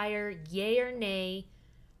rapid fire yay or nay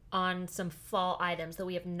on some fall items that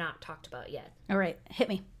we have not talked about yet. All right, hit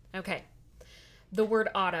me. Okay. The word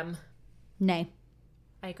autumn. Nay.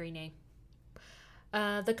 I agree, nay.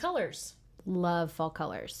 The colors. Love fall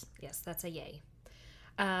colors. Yes, that's a yay.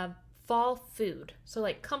 Fall food. So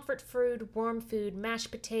like comfort food, warm food,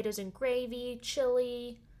 mashed potatoes and gravy,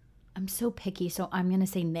 chili. I'm so picky, so I'm going to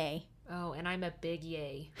say nay. Oh, and I'm a big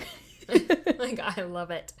yay. Like, I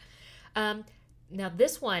love it. Now,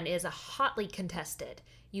 this one is a hotly contested.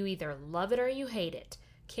 You either love it or you hate it.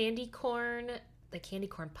 Candy corn, the candy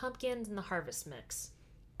corn pumpkins, and the harvest mix.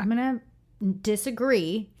 I'm going to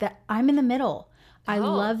disagree that I'm in the middle. I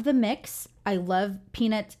love the mix. I love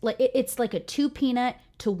peanuts. Like it's like a 2 peanut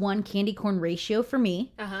to 1 candy corn ratio for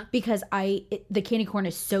me because the candy corn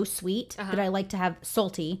is so sweet that I like to have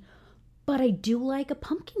salty. But I do like a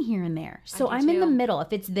pumpkin here and there. So I'm in the middle.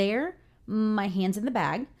 If it's there, my hand's in the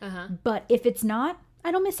bag. But if it's not,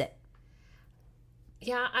 I don't miss it.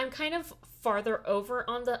 Yeah, I'm kind of farther over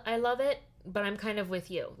on the I love it, but I'm kind of with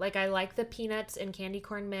you. Like, I like the peanuts and candy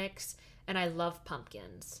corn mix, and I love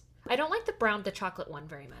pumpkins. I don't like the chocolate one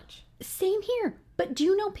very much. Same here. But do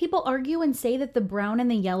you know people argue and say that the brown and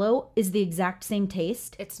the yellow is the exact same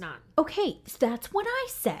taste? It's not. Okay, so that's what I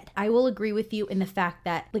said. I will agree with you in the fact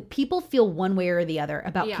that like people feel one way or the other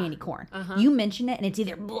about candy corn. You mention it and it's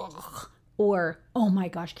either or, oh my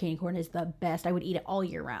gosh, candy corn is the best. I would eat it all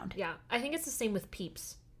year round. Yeah, I think it's the same with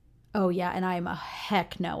Peeps. Oh yeah, and I'm a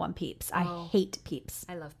heck no on Peeps. I hate Peeps.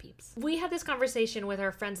 I love Peeps. We had this conversation with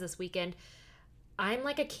our friends this weekend. I'm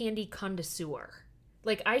like a candy connoisseur.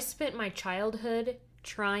 Like, I spent my childhood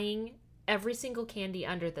trying every single candy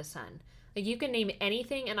under the sun. Like, you can name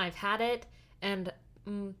anything and I've had it, and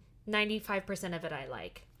 95% of it I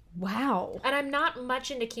like. Wow. And I'm not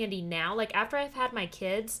much into candy now. Like, after I've had my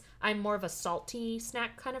kids, I'm more of a salty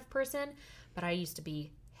snack kind of person, but I used to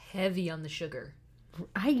be heavy on the sugar.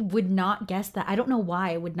 I would not guess that. I don't know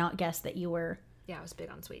why I would not guess that you were... Yeah, I was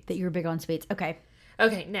big on sweets. That you were big on sweets. Okay.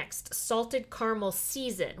 Okay, next. Salted caramel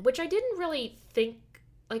season, which I didn't really think,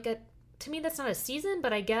 to me that's not a season,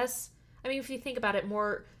 but I guess, I mean, if you think about it,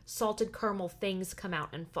 more salted caramel things come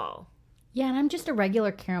out in fall. Yeah, and I'm just a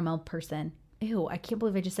regular caramel person. Ew, I can't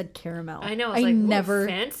believe I just said caramel. I know, I never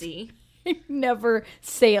fancy. I never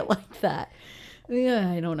say it like that. Yeah,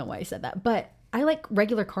 I don't know why I said that, but I like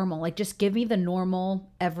regular caramel. Like, just give me the normal,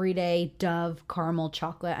 everyday Dove caramel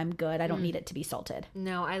chocolate. I'm good. I don't need it to be salted.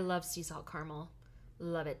 No, I love sea salt caramel.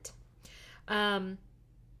 Love it.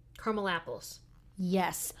 Caramel apples.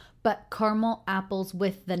 Yes, but caramel apples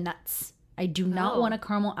with the nuts. I do not want a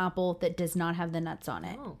caramel apple that does not have the nuts on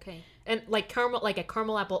it. Oh, okay. And like a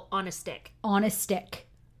caramel apple on a stick. On a stick.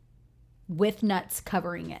 With nuts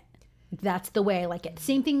covering it. That's the way I like it.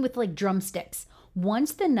 Same thing with like drumsticks.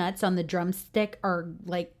 Once the nuts on the drumstick are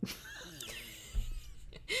like...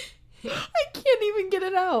 I can't even get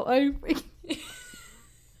it out.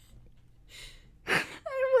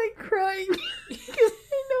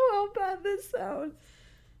 sound.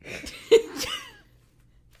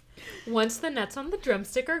 Once the nuts on the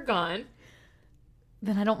drumstick are gone,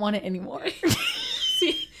 then I don't want it anymore.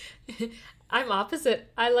 See, I'm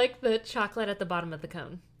opposite. I like the chocolate at the bottom of the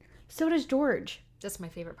cone. So does George. That's my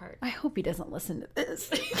favorite part. I hope he doesn't listen to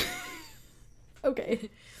this. Okay.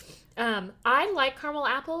 I like caramel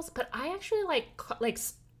apples, but I actually like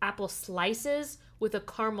apple slices with a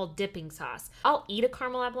caramel dipping sauce. I'll eat a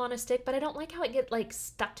caramel apple on a stick, but I don't like how it gets like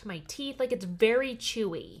stuck to my teeth. Like it's very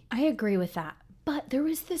chewy. I agree with that. But there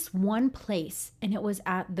was this one place, and it was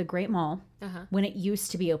at the Great Mall when it used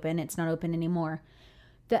to be open. It's not open anymore.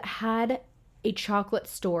 That had a chocolate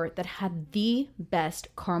store that had the best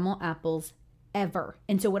caramel apples ever.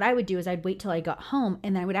 And so what I would do is I'd wait till I got home,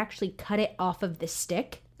 and I would actually cut it off of the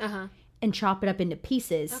stick and chop it up into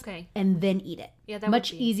pieces and then eat it. Yeah, that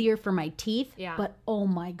much would be easier for my teeth. Yeah. But oh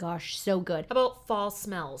my gosh, so good. How about fall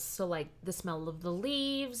smells? So like the smell of the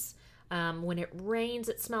leaves. When it rains,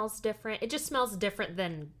 it smells different. It just smells different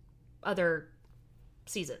than other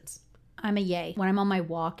seasons. I'm a yay. When I'm on my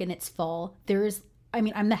walk and it's fall,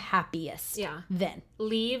 I'm the happiest. Yeah. Then.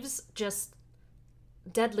 Leaves, just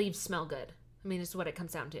dead leaves smell good. I mean, it's what it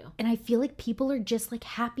comes down to. And I feel like people are just like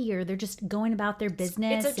happier. They're just going about their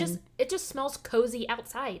business. It just smells cozy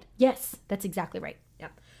outside. Yes, that's exactly right.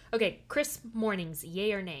 Yep. Okay, crisp mornings,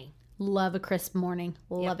 yay or nay? Love a crisp morning.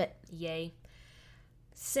 Love it. Yay.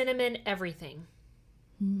 Cinnamon everything.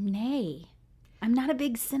 Nay. I'm not a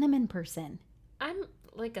big cinnamon person. I'm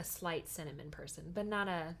like a slight cinnamon person, but not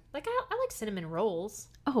a like I like cinnamon rolls.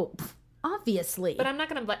 Oh, obviously. But I'm not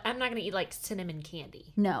gonna eat like cinnamon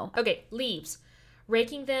candy. No. Okay, leaves.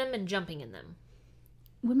 Raking them and jumping in them.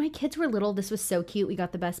 When my kids were little, this was so cute. We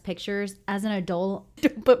got the best pictures. As an adult,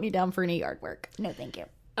 don't put me down for any yard work. No, thank you.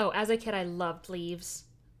 Oh, as a kid, I loved leaves.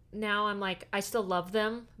 Now I'm like, I still love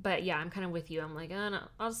them, but yeah, I'm kind of with you. I'm like, oh no,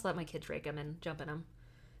 I'll just let my kids rake them and jump in them.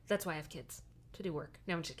 That's why I have kids, to do work.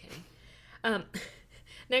 No, I'm just kidding.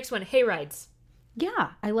 Next one, hay rides.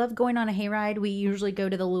 Yeah, I love going on a hayride. We usually go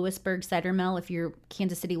to the Lewisburg Cider Mill. If you're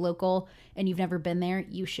Kansas City local and you've never been there,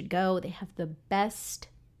 you should go. They have the best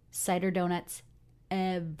cider donuts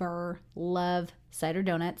ever. Love cider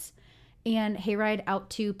donuts. And hayride out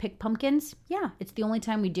to pick pumpkins. Yeah, it's the only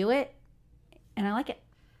time we do it, and I like it.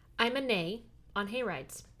 I'm a nay on hay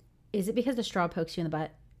rides. Is it because the straw pokes you in the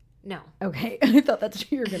butt? No. Okay, I thought that's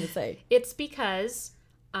what you were going to say. It's because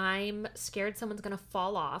I'm scared someone's going to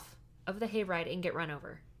fall off of the hayride and get run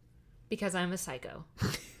over because I'm a psycho.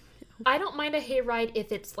 I don't mind a hayride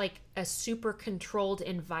if it's like a super controlled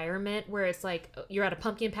environment where it's like you're at a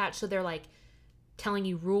pumpkin patch, so they're like telling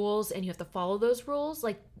you rules and you have to follow those rules.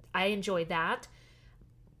 Like I enjoy that.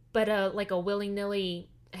 But like a willy-nilly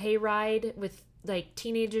hayride with like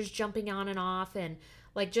teenagers jumping on and off and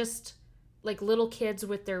like just like little kids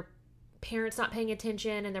with their parents not paying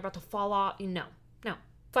attention and they're about to fall off. No.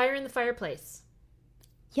 Fire in the fireplace.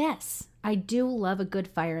 Yes, I do love a good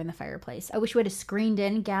fire in the fireplace. I wish we had a screened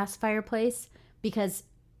in gas fireplace because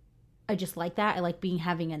I just like that. I like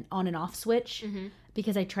having an on and off switch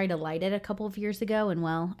because I tried to light it a couple of years ago and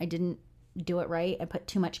well, I didn't do it right. I put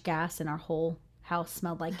too much gas and our whole house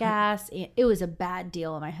smelled like gas. It was a bad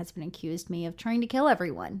deal and my husband accused me of trying to kill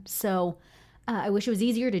everyone. So I wish it was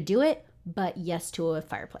easier to do it, but yes to a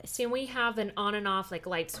fireplace. See, and we have an on and off like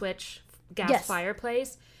light switch gas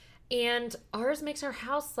fireplace, and ours makes our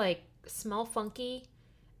house like smell funky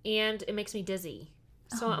and it makes me dizzy.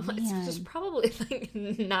 So it's just probably like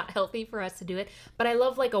not healthy for us to do it. But I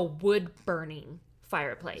love like a wood burning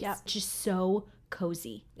fireplace. Yeah, just so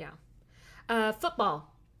cozy. Yeah.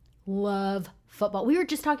 Football. Love football. We were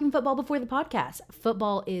just talking football before the podcast.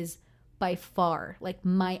 Football is by far like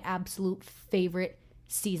my absolute favorite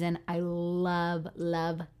season. I love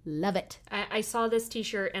it. I saw this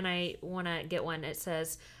t-shirt and I want to get one. It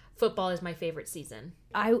says football is my favorite season.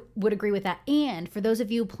 I would agree with that. And for those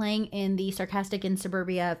of you playing in the Sarcastic in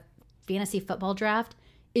Suburbia fantasy football draft,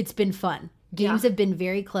 it's been fun. Games have been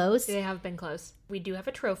very close. They have been close. We do have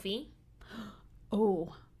a trophy.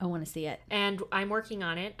 Oh, I want to see it. And I'm working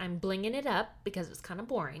on it. I'm blinging it up because it's kind of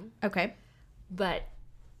boring. Okay. But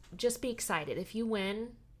just be excited. If you win.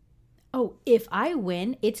 Oh, if I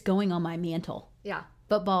win, it's going on my mantle. Yeah.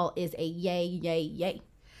 Football is a yay, yay, yay.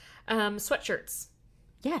 Sweatshirts.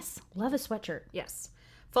 Yes. Love a sweatshirt. Yes.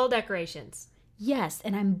 Fall decorations. Yes.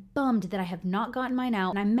 And I'm bummed that I have not gotten mine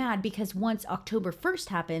out. And I'm mad because once October 1st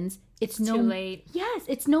happens, it's too late. Yes.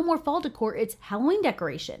 It's no more fall decor. It's Halloween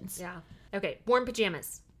decorations. Yeah. Okay. Warm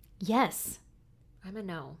pajamas. Yes. I'm a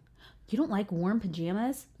no. You don't like warm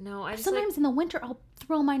pajamas? No, I just sometimes in the winter I'll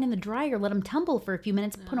throw mine in the dryer, let them tumble for a few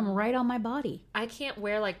minutes, put them right on my body. I can't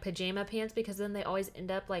wear like pajama pants because then they always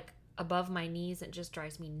end up like above my knees. It just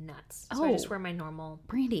drives me nuts. So I just wear my normal.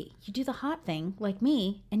 Brandy, you do the hot thing like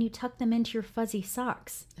me and you tuck them into your fuzzy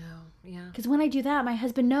socks. Oh, yeah. Because when I do that, my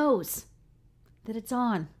husband knows that it's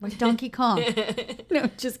on, like Donkey Kong. No,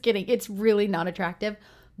 just kidding. It's really not attractive,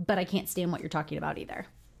 but I can't stand what you're talking about either.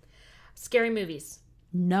 Scary movies.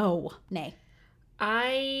 No. Nay.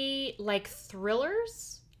 I like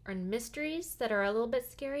thrillers or mysteries that are a little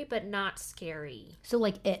bit scary, but not scary. So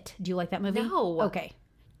like It. Do you like that movie? No. Okay.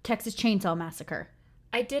 Texas Chainsaw Massacre.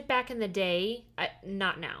 I did back in the day.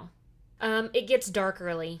 Not now. It gets dark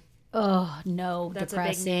early. Oh, no. That's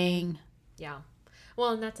depressing. A big yeah. Well,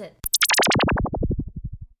 and that's it.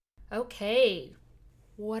 Okay.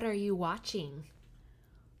 What are you watching?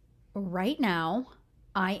 Right now,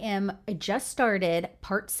 I just started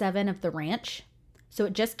part 7 of The Ranch. So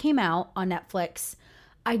it just came out on Netflix.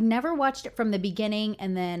 I'd never watched it from the beginning,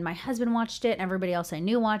 and then my husband watched it, and everybody else I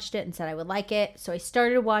knew watched it and said I would like it. So I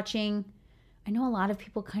started watching. I know a lot of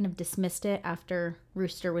people kind of dismissed it after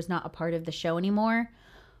Rooster was not a part of the show anymore.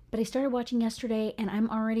 But I started watching yesterday, and I'm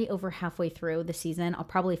already over halfway through the season. I'll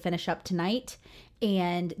probably finish up tonight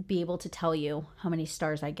and be able to tell you how many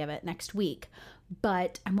stars I give it next week.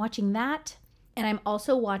 But I'm watching that, and I'm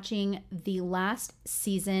also watching the last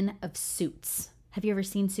season of Suits. Have you ever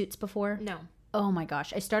seen Suits before? No. Oh my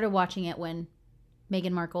gosh. I started watching it when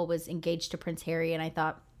Meghan Markle was engaged to Prince Harry, and I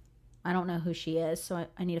thought, I don't know who she is, so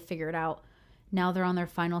I need to figure it out. Now they're on their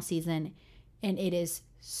final season, and it is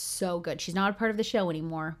so good. She's not a part of the show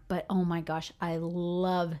anymore, but oh my gosh, I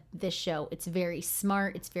love this show. It's very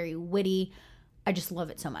smart. It's very witty. I just love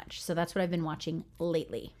it so much. So that's what I've been watching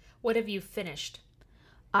lately. What have you finished?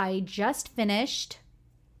 I just finished,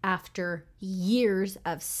 after years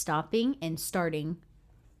of stopping and starting,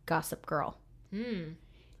 Gossip Girl.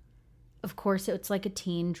 Of course, it's like a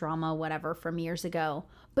teen drama, whatever, from years ago.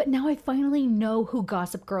 But now I finally know who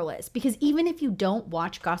Gossip Girl is. Because even if you don't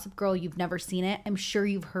watch Gossip Girl, you've never seen it, I'm sure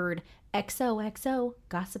you've heard XOXO,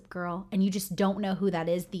 Gossip Girl, and you just don't know who that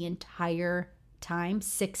is the entire time,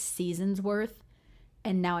 6 seasons worth.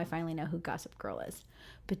 And now I finally know who Gossip Girl is.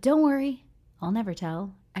 But don't worry, I'll never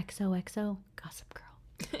tell. XOXO, Gossip Girl.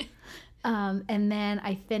 And then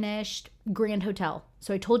I finished Grand Hotel.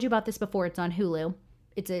 So I told you about this before. It's on Hulu.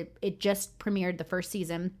 It just premiered the first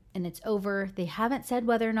season and it's over. They haven't said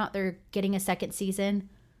whether or not they're getting a second season,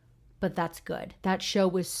 but that's good. That show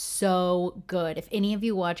was so good. If any of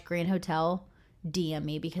you watch Grand Hotel, DM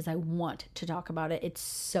me because I want to talk about it. It's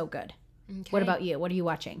so good. Okay. What about you? What are you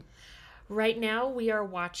watching? Right now we are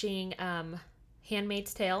watching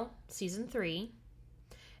Handmaid's Tale season 3.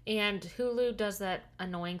 And Hulu does that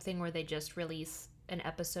annoying thing where they just release an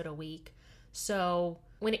episode a week. So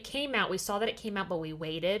when it came out, we saw that it came out, but we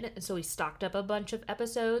waited. And so we stocked up a bunch of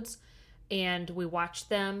episodes and we watched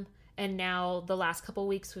them. And now the last couple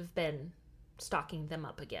weeks we've been stocking them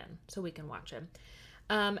up again so we can watch them.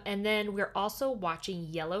 And then we're also watching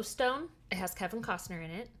Yellowstone. It has Kevin Costner in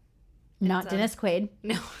it. Not Dennis Quaid.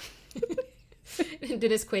 No.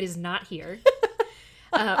 Dennis Quaid is not here.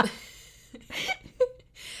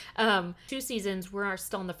 2 seasons. We're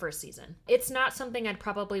still in the first season. It's not something I'd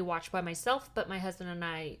probably watch by myself, but my husband and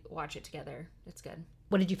I watch it together. It's good.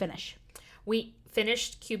 What did you finish? We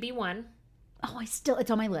finished QB1. Oh,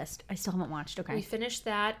 it's on my list. I still haven't watched. Okay. We finished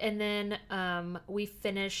that, and then we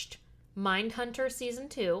finished Mindhunter season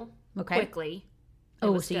 2. Okay. Quickly.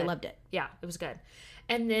 So you loved it. Yeah, it was good.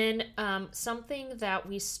 And then something that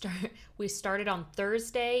we started on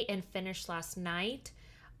Thursday and finished last night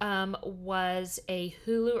was a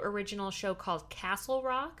Hulu original show called Castle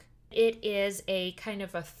Rock. It is a kind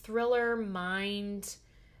of a thriller,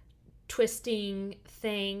 mind-twisting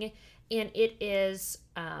thing, and it is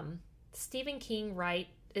Stephen King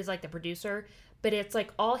is like the producer, but it's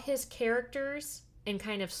like all his characters and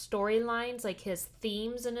kind of storylines, like his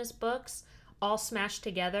themes in his books, all smashed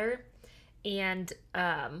together, and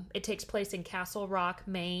it takes place in Castle Rock,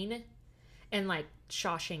 Maine, and like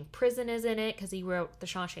Shawshank Prison is in it because he wrote the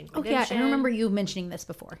Shawshank Redemption. Oh yeah, I remember you mentioning this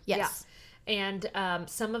before. Yes. Yeah. And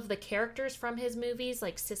some of the characters from his movies,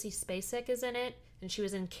 like Sissy Spacek is in it, and she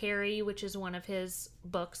was in Carrie, which is one of his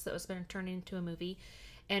books that was been turned into a movie.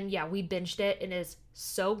 And yeah, we binged it. It is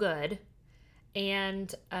so good.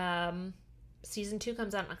 And season 2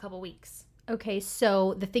 comes out in a couple weeks. Okay,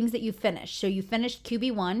 so the things that you finished. So you finished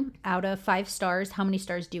QB1 out of 5 stars. How many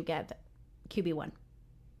stars do you give QB1?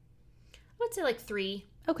 I would say like 3.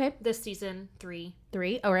 Okay. This season, 3.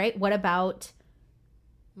 3. All right. What about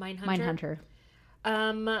Mindhunter?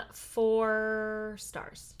 4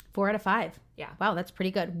 stars. 4 out of 5. Yeah. Wow, that's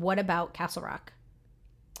pretty good. What about Castle Rock?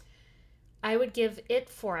 I would give it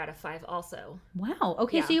 4 out of 5 also. Wow.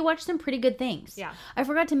 Okay, Yeah. so you watched some pretty good things. Yeah. I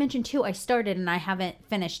forgot to mention too, I started and I haven't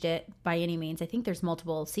finished it by any means. I think there's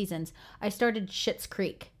multiple seasons. I started Schitt's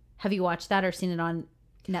Creek. Have you watched that or seen it on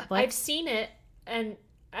Netflix? I've seen it and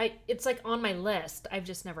it's like on my list. I've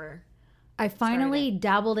just never I finally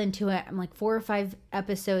dabbled into it. I'm like 4 or 5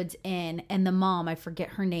 episodes in, and the mom, I forget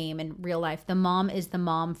her name in real life. The mom is the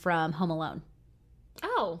mom from Home Alone.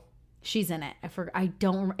 Oh. She's in it. I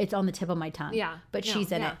don't, it's on the tip of my tongue. Yeah. But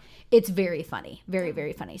she's in it. It's very funny. Very,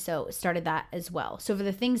 very funny. So started that as well. So for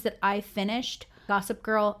the things that I finished, Gossip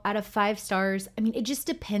Girl, out of 5 stars. I mean, it just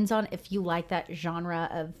depends on if you like that genre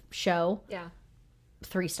of show. Yeah.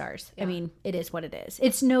 3 stars. Yeah. I mean, it is what it is.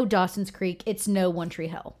 It's no Dawson's Creek. It's no One Tree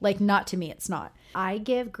Hill. Like, not to me, it's not. I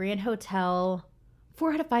give Grand Hotel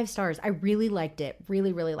 4 out of 5 stars. I really liked it.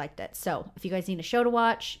 Really, really liked it. So if you guys need a show to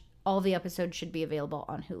watch, all the episodes should be available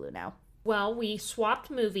on Hulu now. Well, we swapped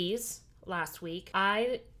movies last week.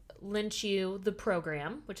 I lent you The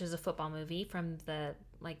Program, which is a football movie from the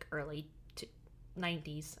like early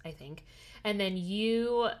 90s, I think. And then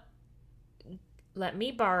you let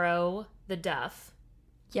me borrow The Duff.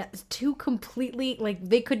 Yes, 2 completely, like,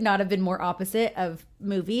 they could not have been more opposite of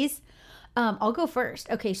movies. I'll go first.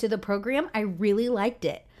 Okay, so The Program, I really liked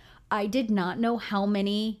it. I did not know how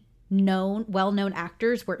many well-known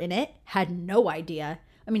actors were in it. Had no idea.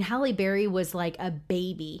 I mean, Halle Berry was like a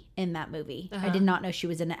baby in that movie. I did not know she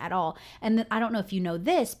was in it at all. And then I don't know if you know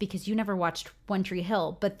this because you never watched One Tree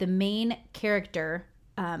Hill, but the main character,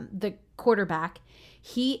 the quarterback,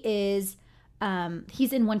 he's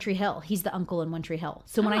in One Tree Hill. He's the uncle in One Tree Hill.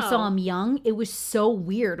 So when I saw him young, it was so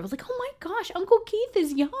weird. I was like, oh my gosh, Uncle Keith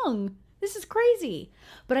is young. This is crazy.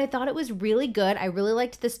 But I thought it was really good. I really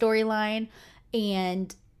liked the storyline.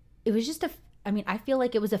 And it was just I feel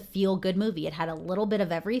like it was a feel-good movie. It had a little bit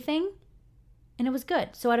of everything, and it was good.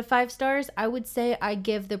 So out of 5 stars, I would say I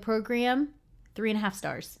give The Program 3.5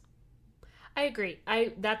 stars. I agree.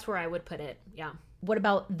 That's where I would put it. Yeah. What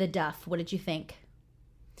about The Duff? What did you think?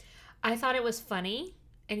 I thought it was funny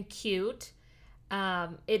and cute.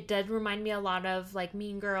 It did remind me a lot of like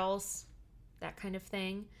Mean Girls, that kind of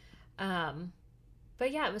thing.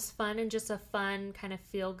 But yeah, it was fun and just a fun kind of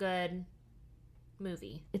feel-good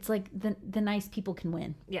movie. It's like the nice people can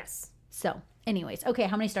win. Yes. So, anyways, okay,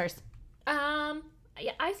 how many stars?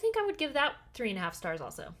 Yeah, I think I would give that 3.5 stars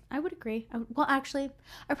also. I would agree. Well, actually,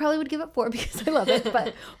 I probably would give it 4 because I love it,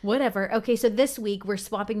 but whatever. Okay, so this week we're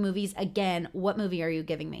swapping movies again. What movie are you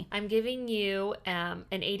giving me? I'm giving you an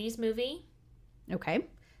 80s movie. Okay.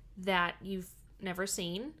 That you've never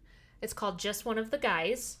seen. It's called Just One of the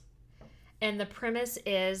Guys. And the premise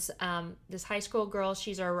is this high school girl,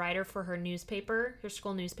 she's a writer for her newspaper, her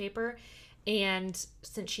school newspaper. And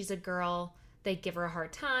since she's a girl, they give her a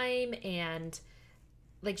hard time. And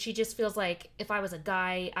like she just feels like if I was a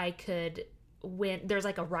guy, I could win. There's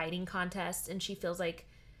like a writing contest. And she feels like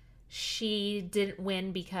she didn't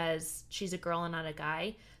win because she's a girl and not a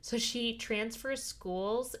guy. So she transfers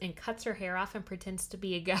schools and cuts her hair off and pretends to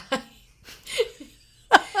be a guy.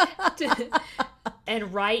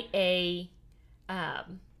 And write a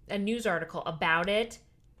news article about it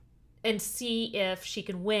and see if she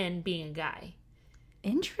can win being a guy.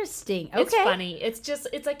 Interesting. Okay. It's funny.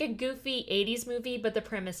 It's like a goofy 80s movie, but the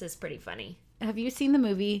premise is pretty funny. Have you seen the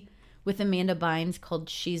movie with Amanda Bynes called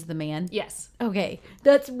She's the Man? Yes. Okay.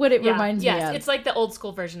 That's what it reminds me of. Yes, it's like the old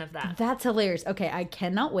school version of that. That's hilarious. Okay, I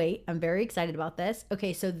cannot wait. I'm very excited about this.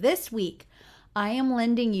 Okay, so this week I am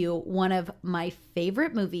lending you one of my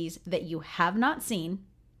favorite movies that you have not seen,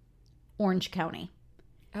 Orange County.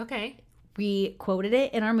 Okay. We quoted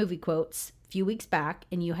it in our movie quotes a few weeks back,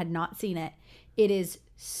 and you had not seen it. It is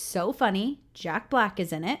so funny. Jack Black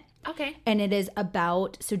is in it. Okay. And it is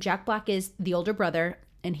about, so Jack Black is the older brother,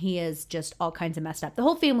 and he is just all kinds of messed up. The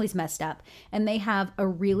whole family's messed up, and they have a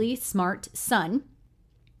really smart son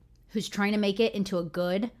who's trying to make it into a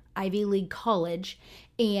good Ivy League college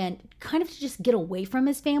and kind of to just get away from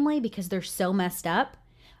his family because they're so messed up.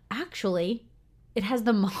 Actually, it has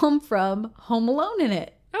the mom from Home Alone in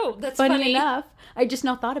it. Oh, that's funny enough. I just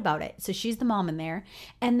now thought about it. So she's the mom in there.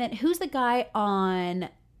 And then who's the guy on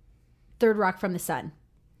Third Rock from the Sun?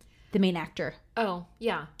 The main actor. Oh,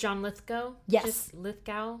 yeah. John Lithgow? Yes. Just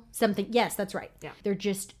Lithgow? Something. Yes, that's right. Yeah. They're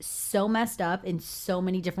just so messed up in so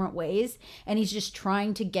many different ways. And he's just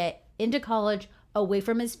trying to get into college, away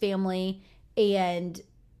from his family. And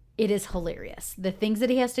it is hilarious. The things that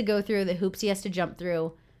he has to go through, the hoops he has to jump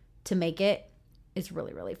through to make it. is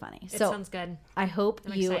really, really funny. It sounds good. I hope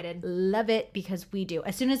you love it because we do.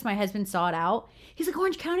 As soon as my husband saw it out, he's like,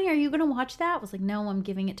 Orange County, are you going to watch that? I was like, no, I'm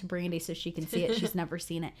giving it to Brandy so she can see it. She's never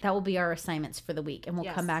seen it. That will be our assignments for the week, and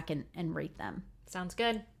we'll come back and rate them. Sounds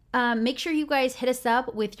good. Make sure you guys hit us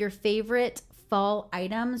up with your favorite fall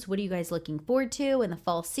items. What are you guys looking forward to in the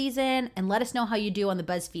fall season? And let us know how you do on the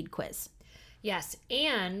BuzzFeed quiz. Yes,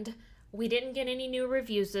 and we didn't get any new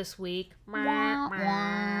reviews this week.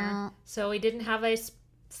 So we didn't have a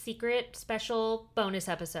secret special bonus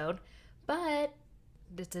episode, but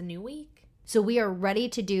it's a new week. So we are ready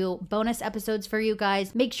to do bonus episodes for you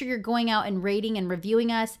guys. Make sure you're going out and rating and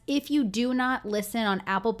reviewing us. If you do not listen on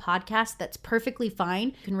Apple Podcasts, that's perfectly fine.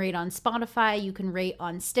 You can rate on Spotify. You can rate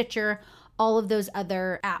on Stitcher. All of those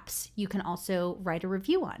other apps you can also write a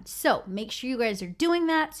review on. So make sure you guys are doing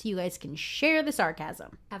that so you guys can share the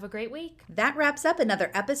sarcasm. Have a great week. That wraps up another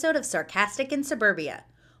episode of Sarcastic in Suburbia.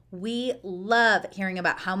 We love hearing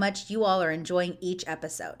about how much you all are enjoying each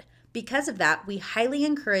episode. Because of that, we highly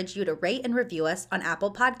encourage you to rate and review us on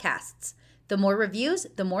Apple Podcasts. The more reviews,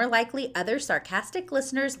 the more likely other sarcastic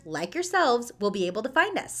listeners like yourselves will be able to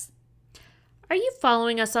find us. Are you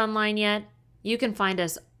following us online yet? You can find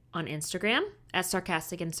us on Instagram at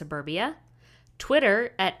Sarcastic in Suburbia,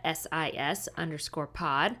 Twitter at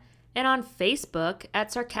SIS_pod, and on Facebook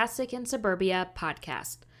at Sarcastic in Suburbia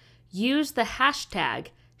Podcast. Use the hashtag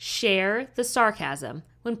 #ShareTheSarcasm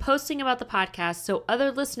when posting about the podcast so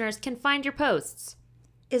other listeners can find your posts.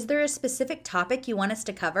 Is there a specific topic you want us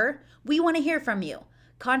to cover? We want to hear from you.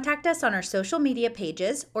 Contact us on our social media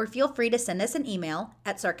pages or feel free to send us an email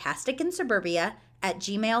at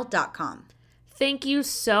sarcasticinsuburbia@gmail.com. Thank you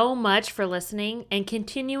so much for listening and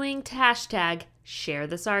continuing to hashtag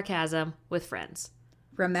 #ShareTheSarcasm with friends.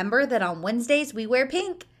 Remember that on Wednesdays we wear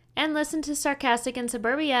pink. And listen to Sarcastic in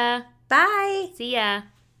Suburbia. Bye. See ya.